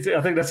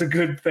think that's a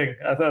good thing.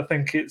 I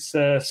think it's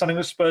something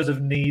that Spurs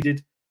have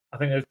needed. I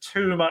think there's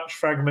too much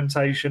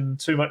fragmentation,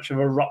 too much of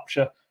a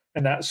rupture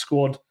in that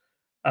squad.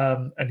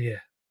 And yeah,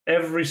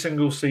 every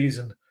single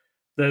season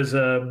there's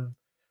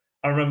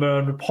I remember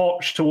on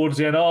Poch towards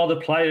the end,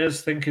 the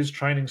players think his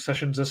training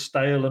sessions are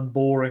stale and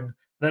boring.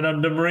 Then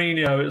under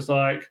Mourinho, it's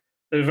like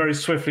they very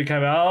swiftly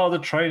came out, the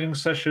training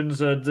sessions,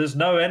 there's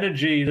no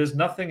energy, there's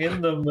nothing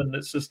in them. And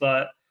it's just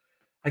like,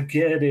 I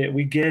get it,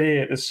 we get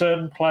it. There's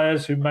certain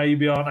players who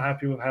maybe aren't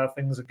happy with how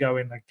things are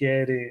going, I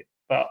get it.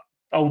 But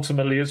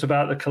ultimately, it's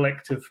about the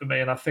collective for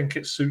me, and I think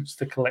it suits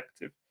the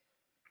collective.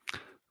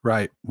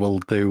 Right, we'll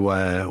do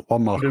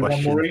one more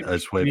question.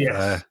 As we've,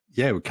 yes.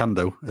 We can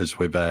do, as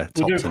we've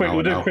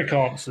we'll do quick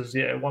answers,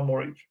 one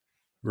more each.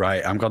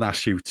 Right, I'm going to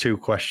ask you two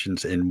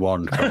questions in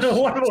one.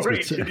 One more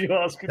each, if you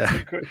ask two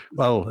questions.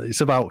 Well, it's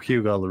about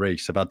Hugo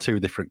Lloris. I've had two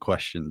different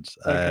questions.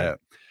 Okay.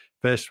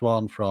 First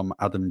one from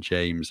Adam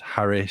James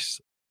Harris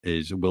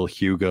is, will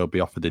Hugo be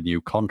offered a new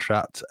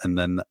contract? And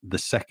then the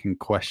second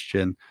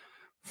question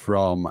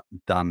from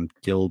Dan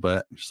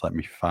Gilbert, just let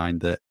me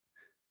find it.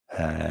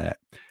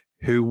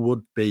 Who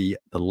would be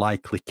the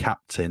likely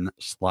captain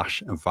 /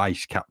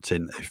 vice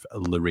captain if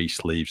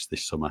Lloris leaves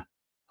this summer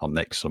or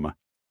next summer?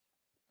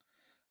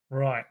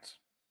 Right.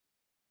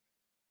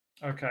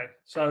 Okay.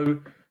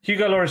 So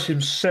Hugo Lloris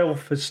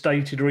himself has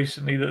stated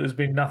recently that there's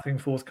been nothing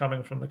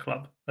forthcoming from the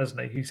club, hasn't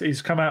he?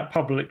 He's come out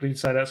publicly to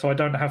say that, so I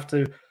don't have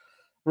to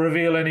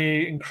reveal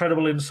any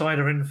incredible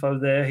insider info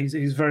there.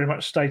 He's very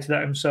much stated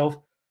that himself.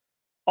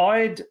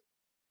 I'd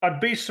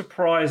be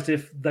surprised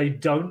if they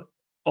don't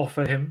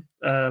offer him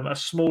a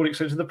small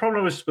extension. The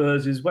problem with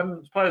Spurs is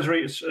when players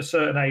reach a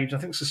certain age, I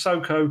think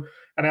Sissoko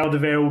and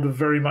Alderweireld are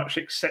very much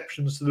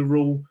exceptions to the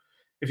rule.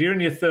 If you're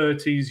in your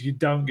 30s, you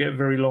don't get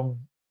very long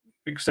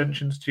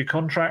extensions to your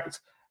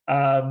contract.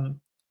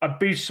 I'd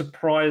be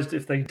surprised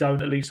if they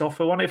don't at least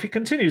offer one. If he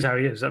continues how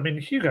he is, I mean,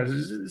 Hugo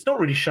is not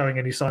really showing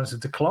any signs of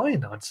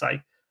decline, I'd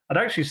say. I'd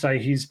actually say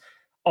he's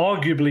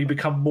arguably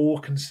become more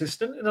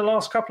consistent in the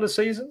last couple of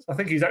seasons. I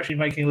think he's actually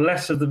making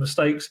less of the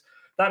mistakes.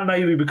 That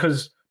may be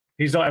because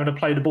he's not having to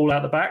play the ball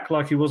out the back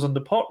like he was under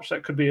Poch.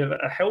 That could be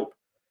a help.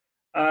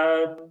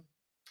 And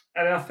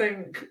I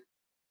think...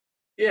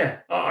 Yeah,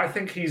 I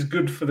think he's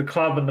good for the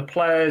club and the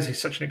players.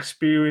 He's such an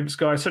experienced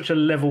guy, such a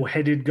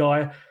level-headed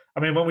guy. I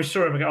mean, when we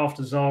saw him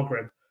after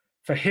Zagreb,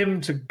 for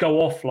him to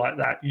go off like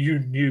that, you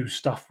knew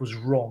stuff was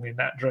wrong in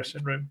that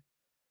dressing room.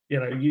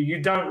 You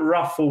don't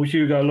ruffle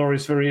Hugo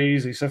Lloris very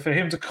easy. So for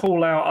him to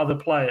call out other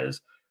players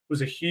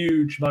was a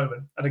huge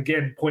moment. And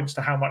again, points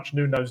to how much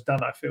Nuno's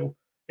done, I feel,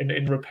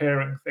 in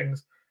repairing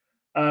things.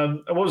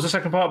 And what was the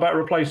second part about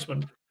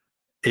replacement?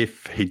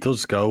 If he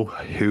does go,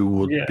 who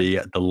would be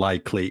the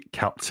likely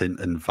captain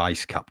and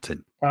vice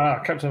captain?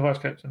 Captain and vice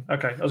captain.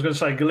 Okay, I was going to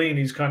say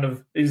Galini's kind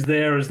of is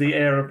there as the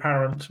heir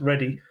apparent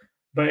ready.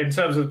 But in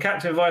terms of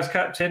captain, vice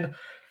captain,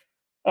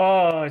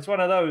 it's one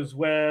of those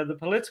where the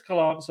political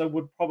answer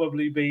would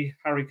probably be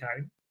Harry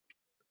Kane.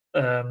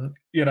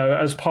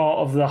 As part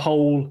of the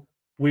whole,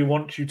 we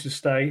want you to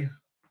stay,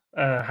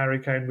 Harry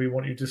Kane, we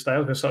want you to stay. I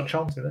was going to start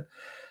chanting it.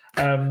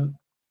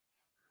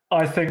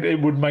 I think it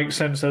would make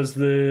sense as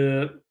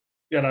the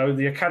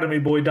academy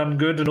boy done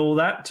good and all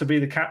that to be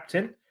the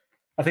captain.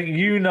 I think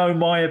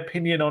my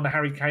opinion on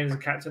Harry Kane as a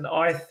captain.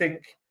 I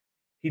think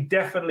he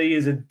definitely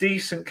is a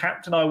decent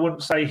captain. I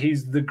wouldn't say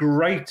he's the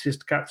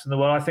greatest captain in the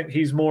world. I think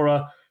he's more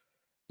a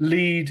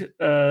lead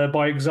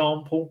by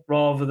example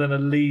rather than a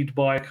lead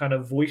by kind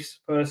of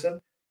voice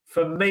person.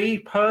 For me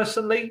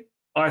personally,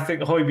 I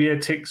think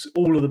Højbjerg ticks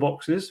all of the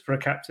boxes for a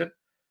captain.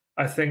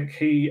 I think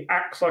he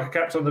acts like a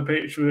captain on the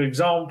pitch with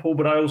example,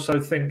 but I also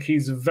think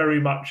he's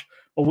very much,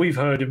 we've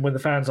heard him when the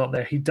fans aren't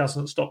there, he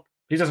doesn't stop.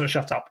 He doesn't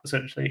shut up,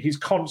 essentially. He's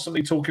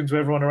constantly talking to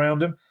everyone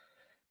around him.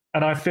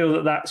 And I feel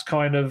that that's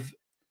kind of,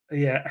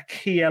 a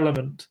key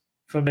element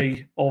for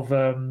me of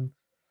what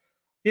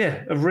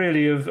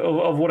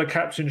a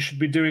captain should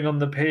be doing on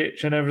the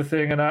pitch and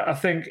everything. And I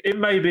think it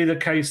may be the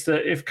case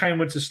that if Kane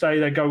were to stay,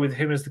 they go with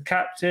him as the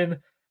captain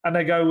and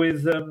they go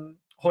with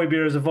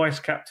Højbjerg as a vice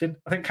captain.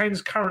 I think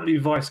Kane's currently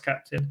vice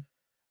captain.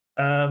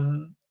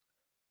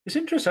 It's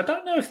interesting. I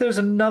don't know if there's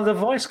another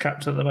vice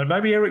captain at the moment.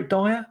 Maybe Eric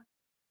Dyer.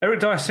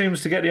 Eric Dyer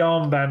seems to get the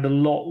armband a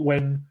lot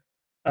when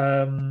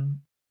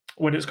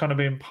it's kind of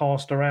being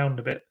passed around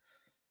a bit.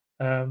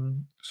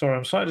 Sorry,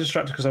 I'm slightly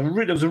distracted because there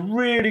was a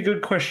really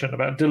good question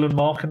about Dylan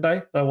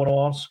Markanday that I want to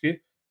ask you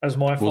as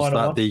my final one.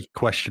 Was that the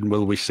question,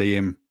 will we see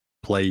him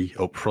play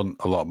up front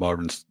a lot more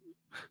and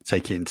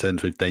take it in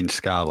turns with Dane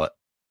Scarlett?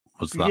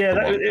 Was that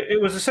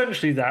it was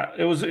essentially that.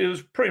 It was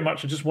pretty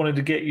much I just wanted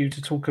to get you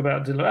to talk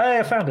about Dylan. Hey,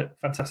 I found it.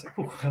 Fantastic.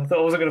 I thought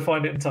I wasn't going to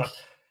find it in time.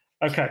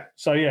 Okay,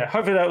 so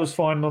hopefully that was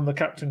fine on the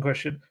captain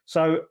question.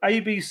 So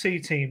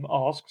ABC team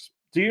asks,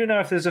 do you know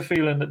if there's a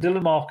feeling that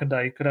Dylan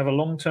Markanday could have a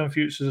long-term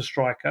future as a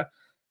striker,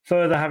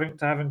 further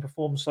having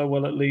performed so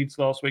well at Leeds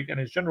last week and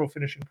his general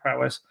finishing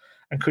prowess,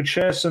 and could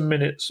share some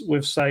minutes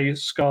with, say,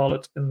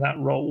 Scarlett in that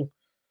role?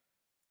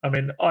 I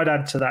mean, I'd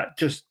add to that,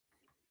 just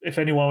if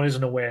anyone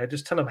isn't aware,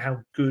 just tell them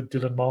how good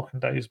Dylan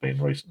Markanday has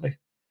been recently.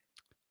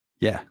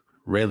 Yeah,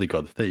 really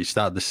good. He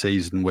started the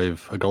season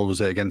with a goal,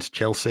 was it, against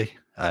Chelsea,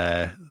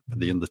 for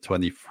the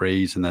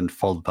under-23s, and then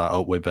followed that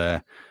up with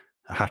a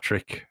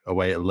hat-trick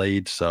away at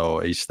Leeds. So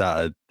he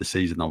started the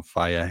season on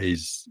fire.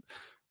 Was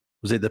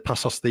it the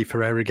Passos de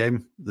Ferreira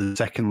game, the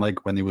second leg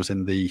when he was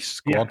in the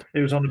squad? Yeah, he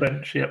was on the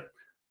bench, yep.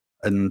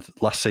 And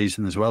last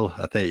season as well,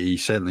 I think he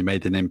certainly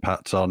made an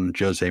impact on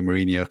Jose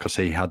Mourinho because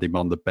he had him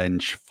on the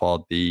bench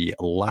for the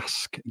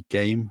last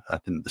game. I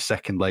think the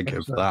second leg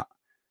of that.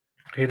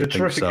 He had a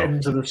terrific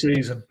end to the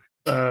season,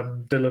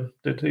 Dylan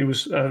did.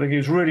 I think he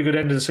was really good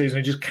end of the season.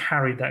 He just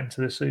carried that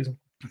into this season.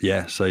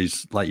 Yeah, so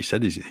he's, like you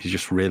said, he's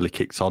just really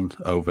kicked on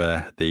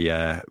over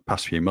the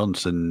past few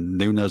months. And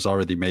Nuno's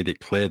already made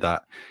it clear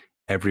that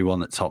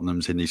everyone at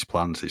Tottenham's in his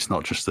plans. It's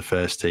not just the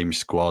first team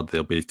squad.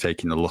 They'll be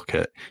taking a look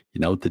at,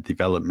 the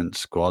development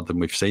squad. And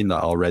we've seen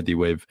that already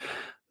with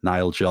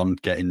Niall John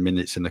getting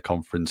minutes in the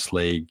Conference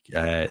League,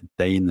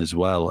 Dane as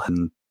well.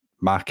 And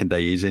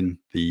Markanday is in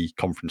the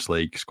Conference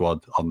League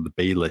squad on the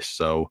B list.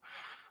 So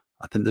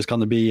I think there's going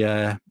to be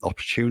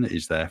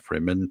opportunities there for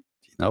him. And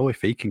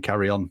if he can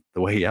carry on the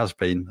way he has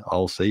been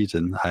all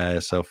season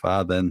so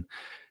far, then,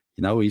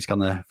 he's going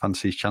to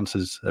fancy his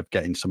chances of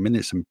getting some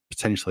minutes and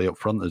potentially up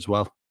front as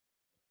well.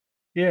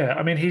 Yeah,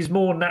 I mean, he's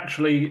more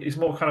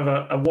kind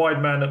of a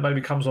wide man that maybe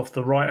comes off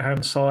the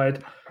right-hand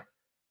side.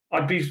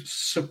 I'd be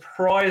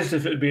surprised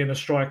if it would be in a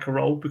striker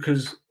role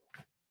because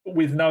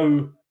with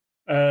no,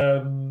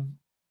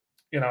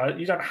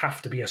 you don't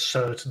have to be a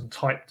certain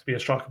type to be a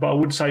striker, but I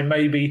would say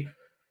maybe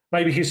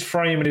his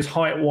frame and his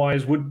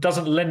height-wise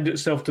doesn't lend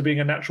itself to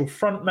being a natural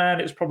front man.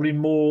 It's probably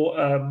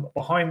more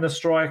behind the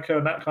striker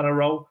and that kind of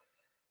role.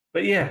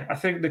 But yeah, I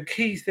think the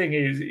key thing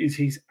is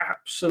he's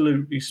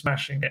absolutely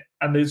smashing it.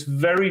 And it's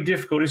very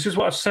difficult. This is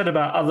what I've said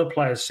about other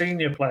players,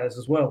 senior players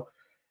as well.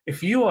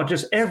 If you are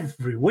just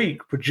every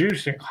week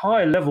producing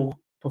high-level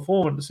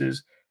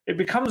performances, it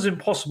becomes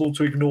impossible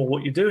to ignore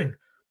what you're doing.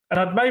 And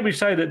I'd maybe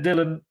say that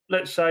Dylan,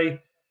 let's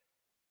say,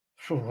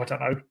 I don't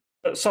know,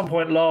 at some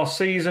point last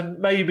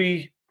season,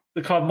 maybe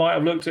the club might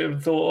have looked at him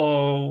and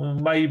thought,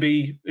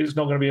 maybe it's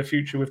not going to be a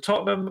future with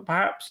Tottenham,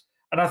 perhaps.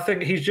 And I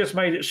think he's just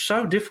made it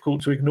so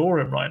difficult to ignore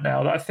him right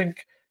now that I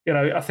think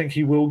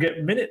he will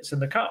get minutes in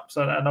the Cups.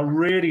 And I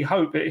really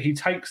hope that he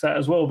takes that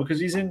as well because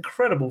he's in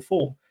incredible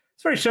form.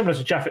 It's very similar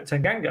to Japhet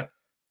Tanganga.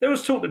 There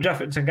was talk that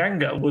Japhet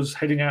Tanganga was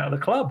heading out of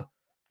the club.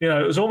 It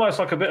was almost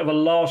like a bit of a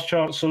last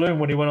chance saloon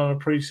when he went on a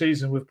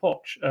pre-season with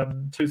Poch,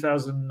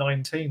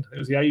 2019. It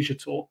was the Asia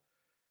tour.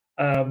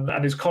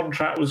 And his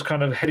contract was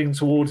kind of heading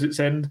towards its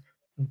end.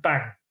 And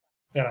bang,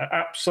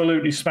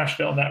 absolutely smashed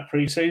it on that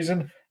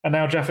pre-season. And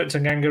now Japhet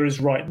Tanganga is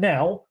right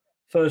now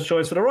first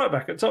choice for the right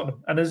back at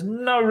Tottenham. And there's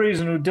no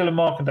reason with Dylan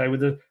Markanday, with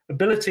the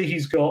ability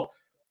he's got,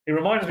 he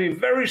reminds me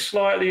very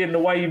slightly in the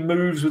way he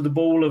moves with the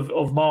ball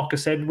of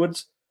Marcus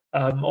Edwards.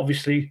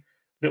 Obviously,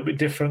 a little bit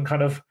different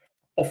kind of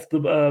off the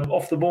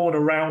ball and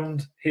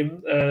around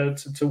him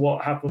to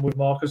what happened with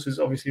Marcus is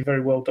obviously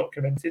very well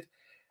documented.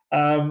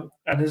 And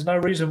there's no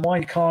reason why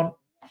he can't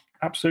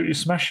absolutely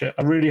smash it.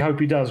 I really hope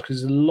he does,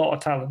 because there's a lot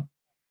of talent.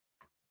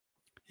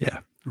 Yeah,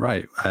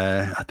 right.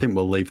 I think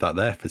we'll leave that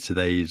there for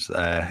today's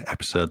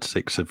episode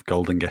 6 of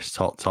Golden Guest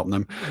Talk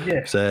Tottenham. Yeah.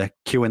 It's a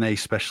Q&A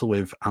special.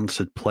 We've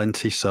answered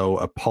plenty, so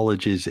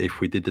apologies if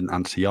we didn't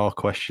answer your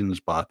questions,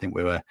 but I think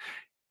we were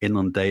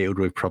inundated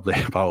with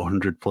probably about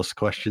 100 plus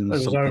questions.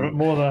 It was over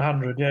more than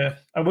 100, yeah.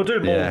 And we'll do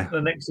more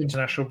the next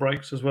international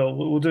breaks as well.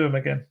 We'll do them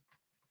again.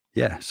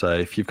 Yeah, so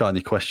if you've got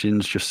any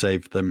questions, just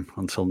save them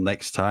until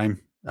next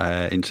time.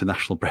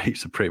 International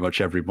breaks are pretty much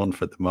every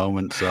month at the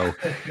moment, so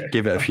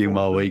give it a few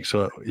more weeks.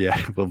 So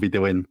yeah, we'll be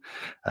doing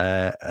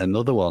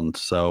another one.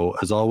 So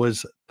as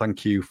always,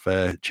 thank you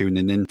for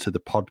tuning in to the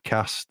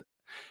podcast.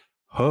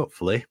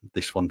 Hopefully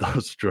this one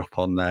does drop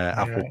on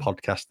Apple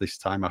Podcast this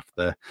time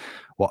after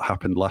what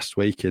happened last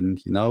week.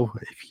 And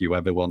if you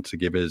ever want to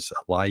give us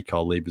a like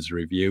or leave us a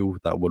review,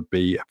 that would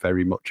be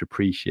very much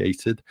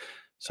appreciated.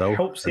 So it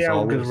helps the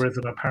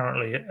algorithm,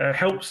 apparently. It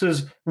helps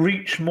us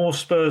reach more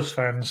Spurs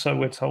fans, so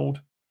we're told.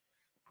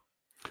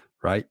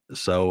 Right,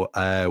 so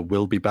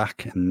we'll be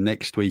back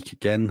next week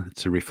again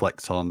to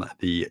reflect on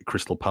the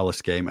Crystal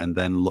Palace game and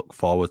then look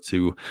forward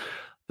to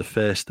the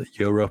first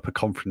Europa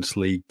Conference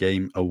League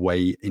game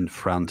away in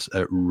France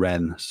at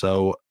Rennes.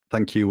 So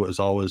thank you as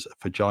always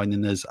for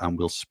joining us, and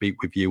we'll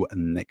speak with you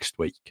next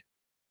week.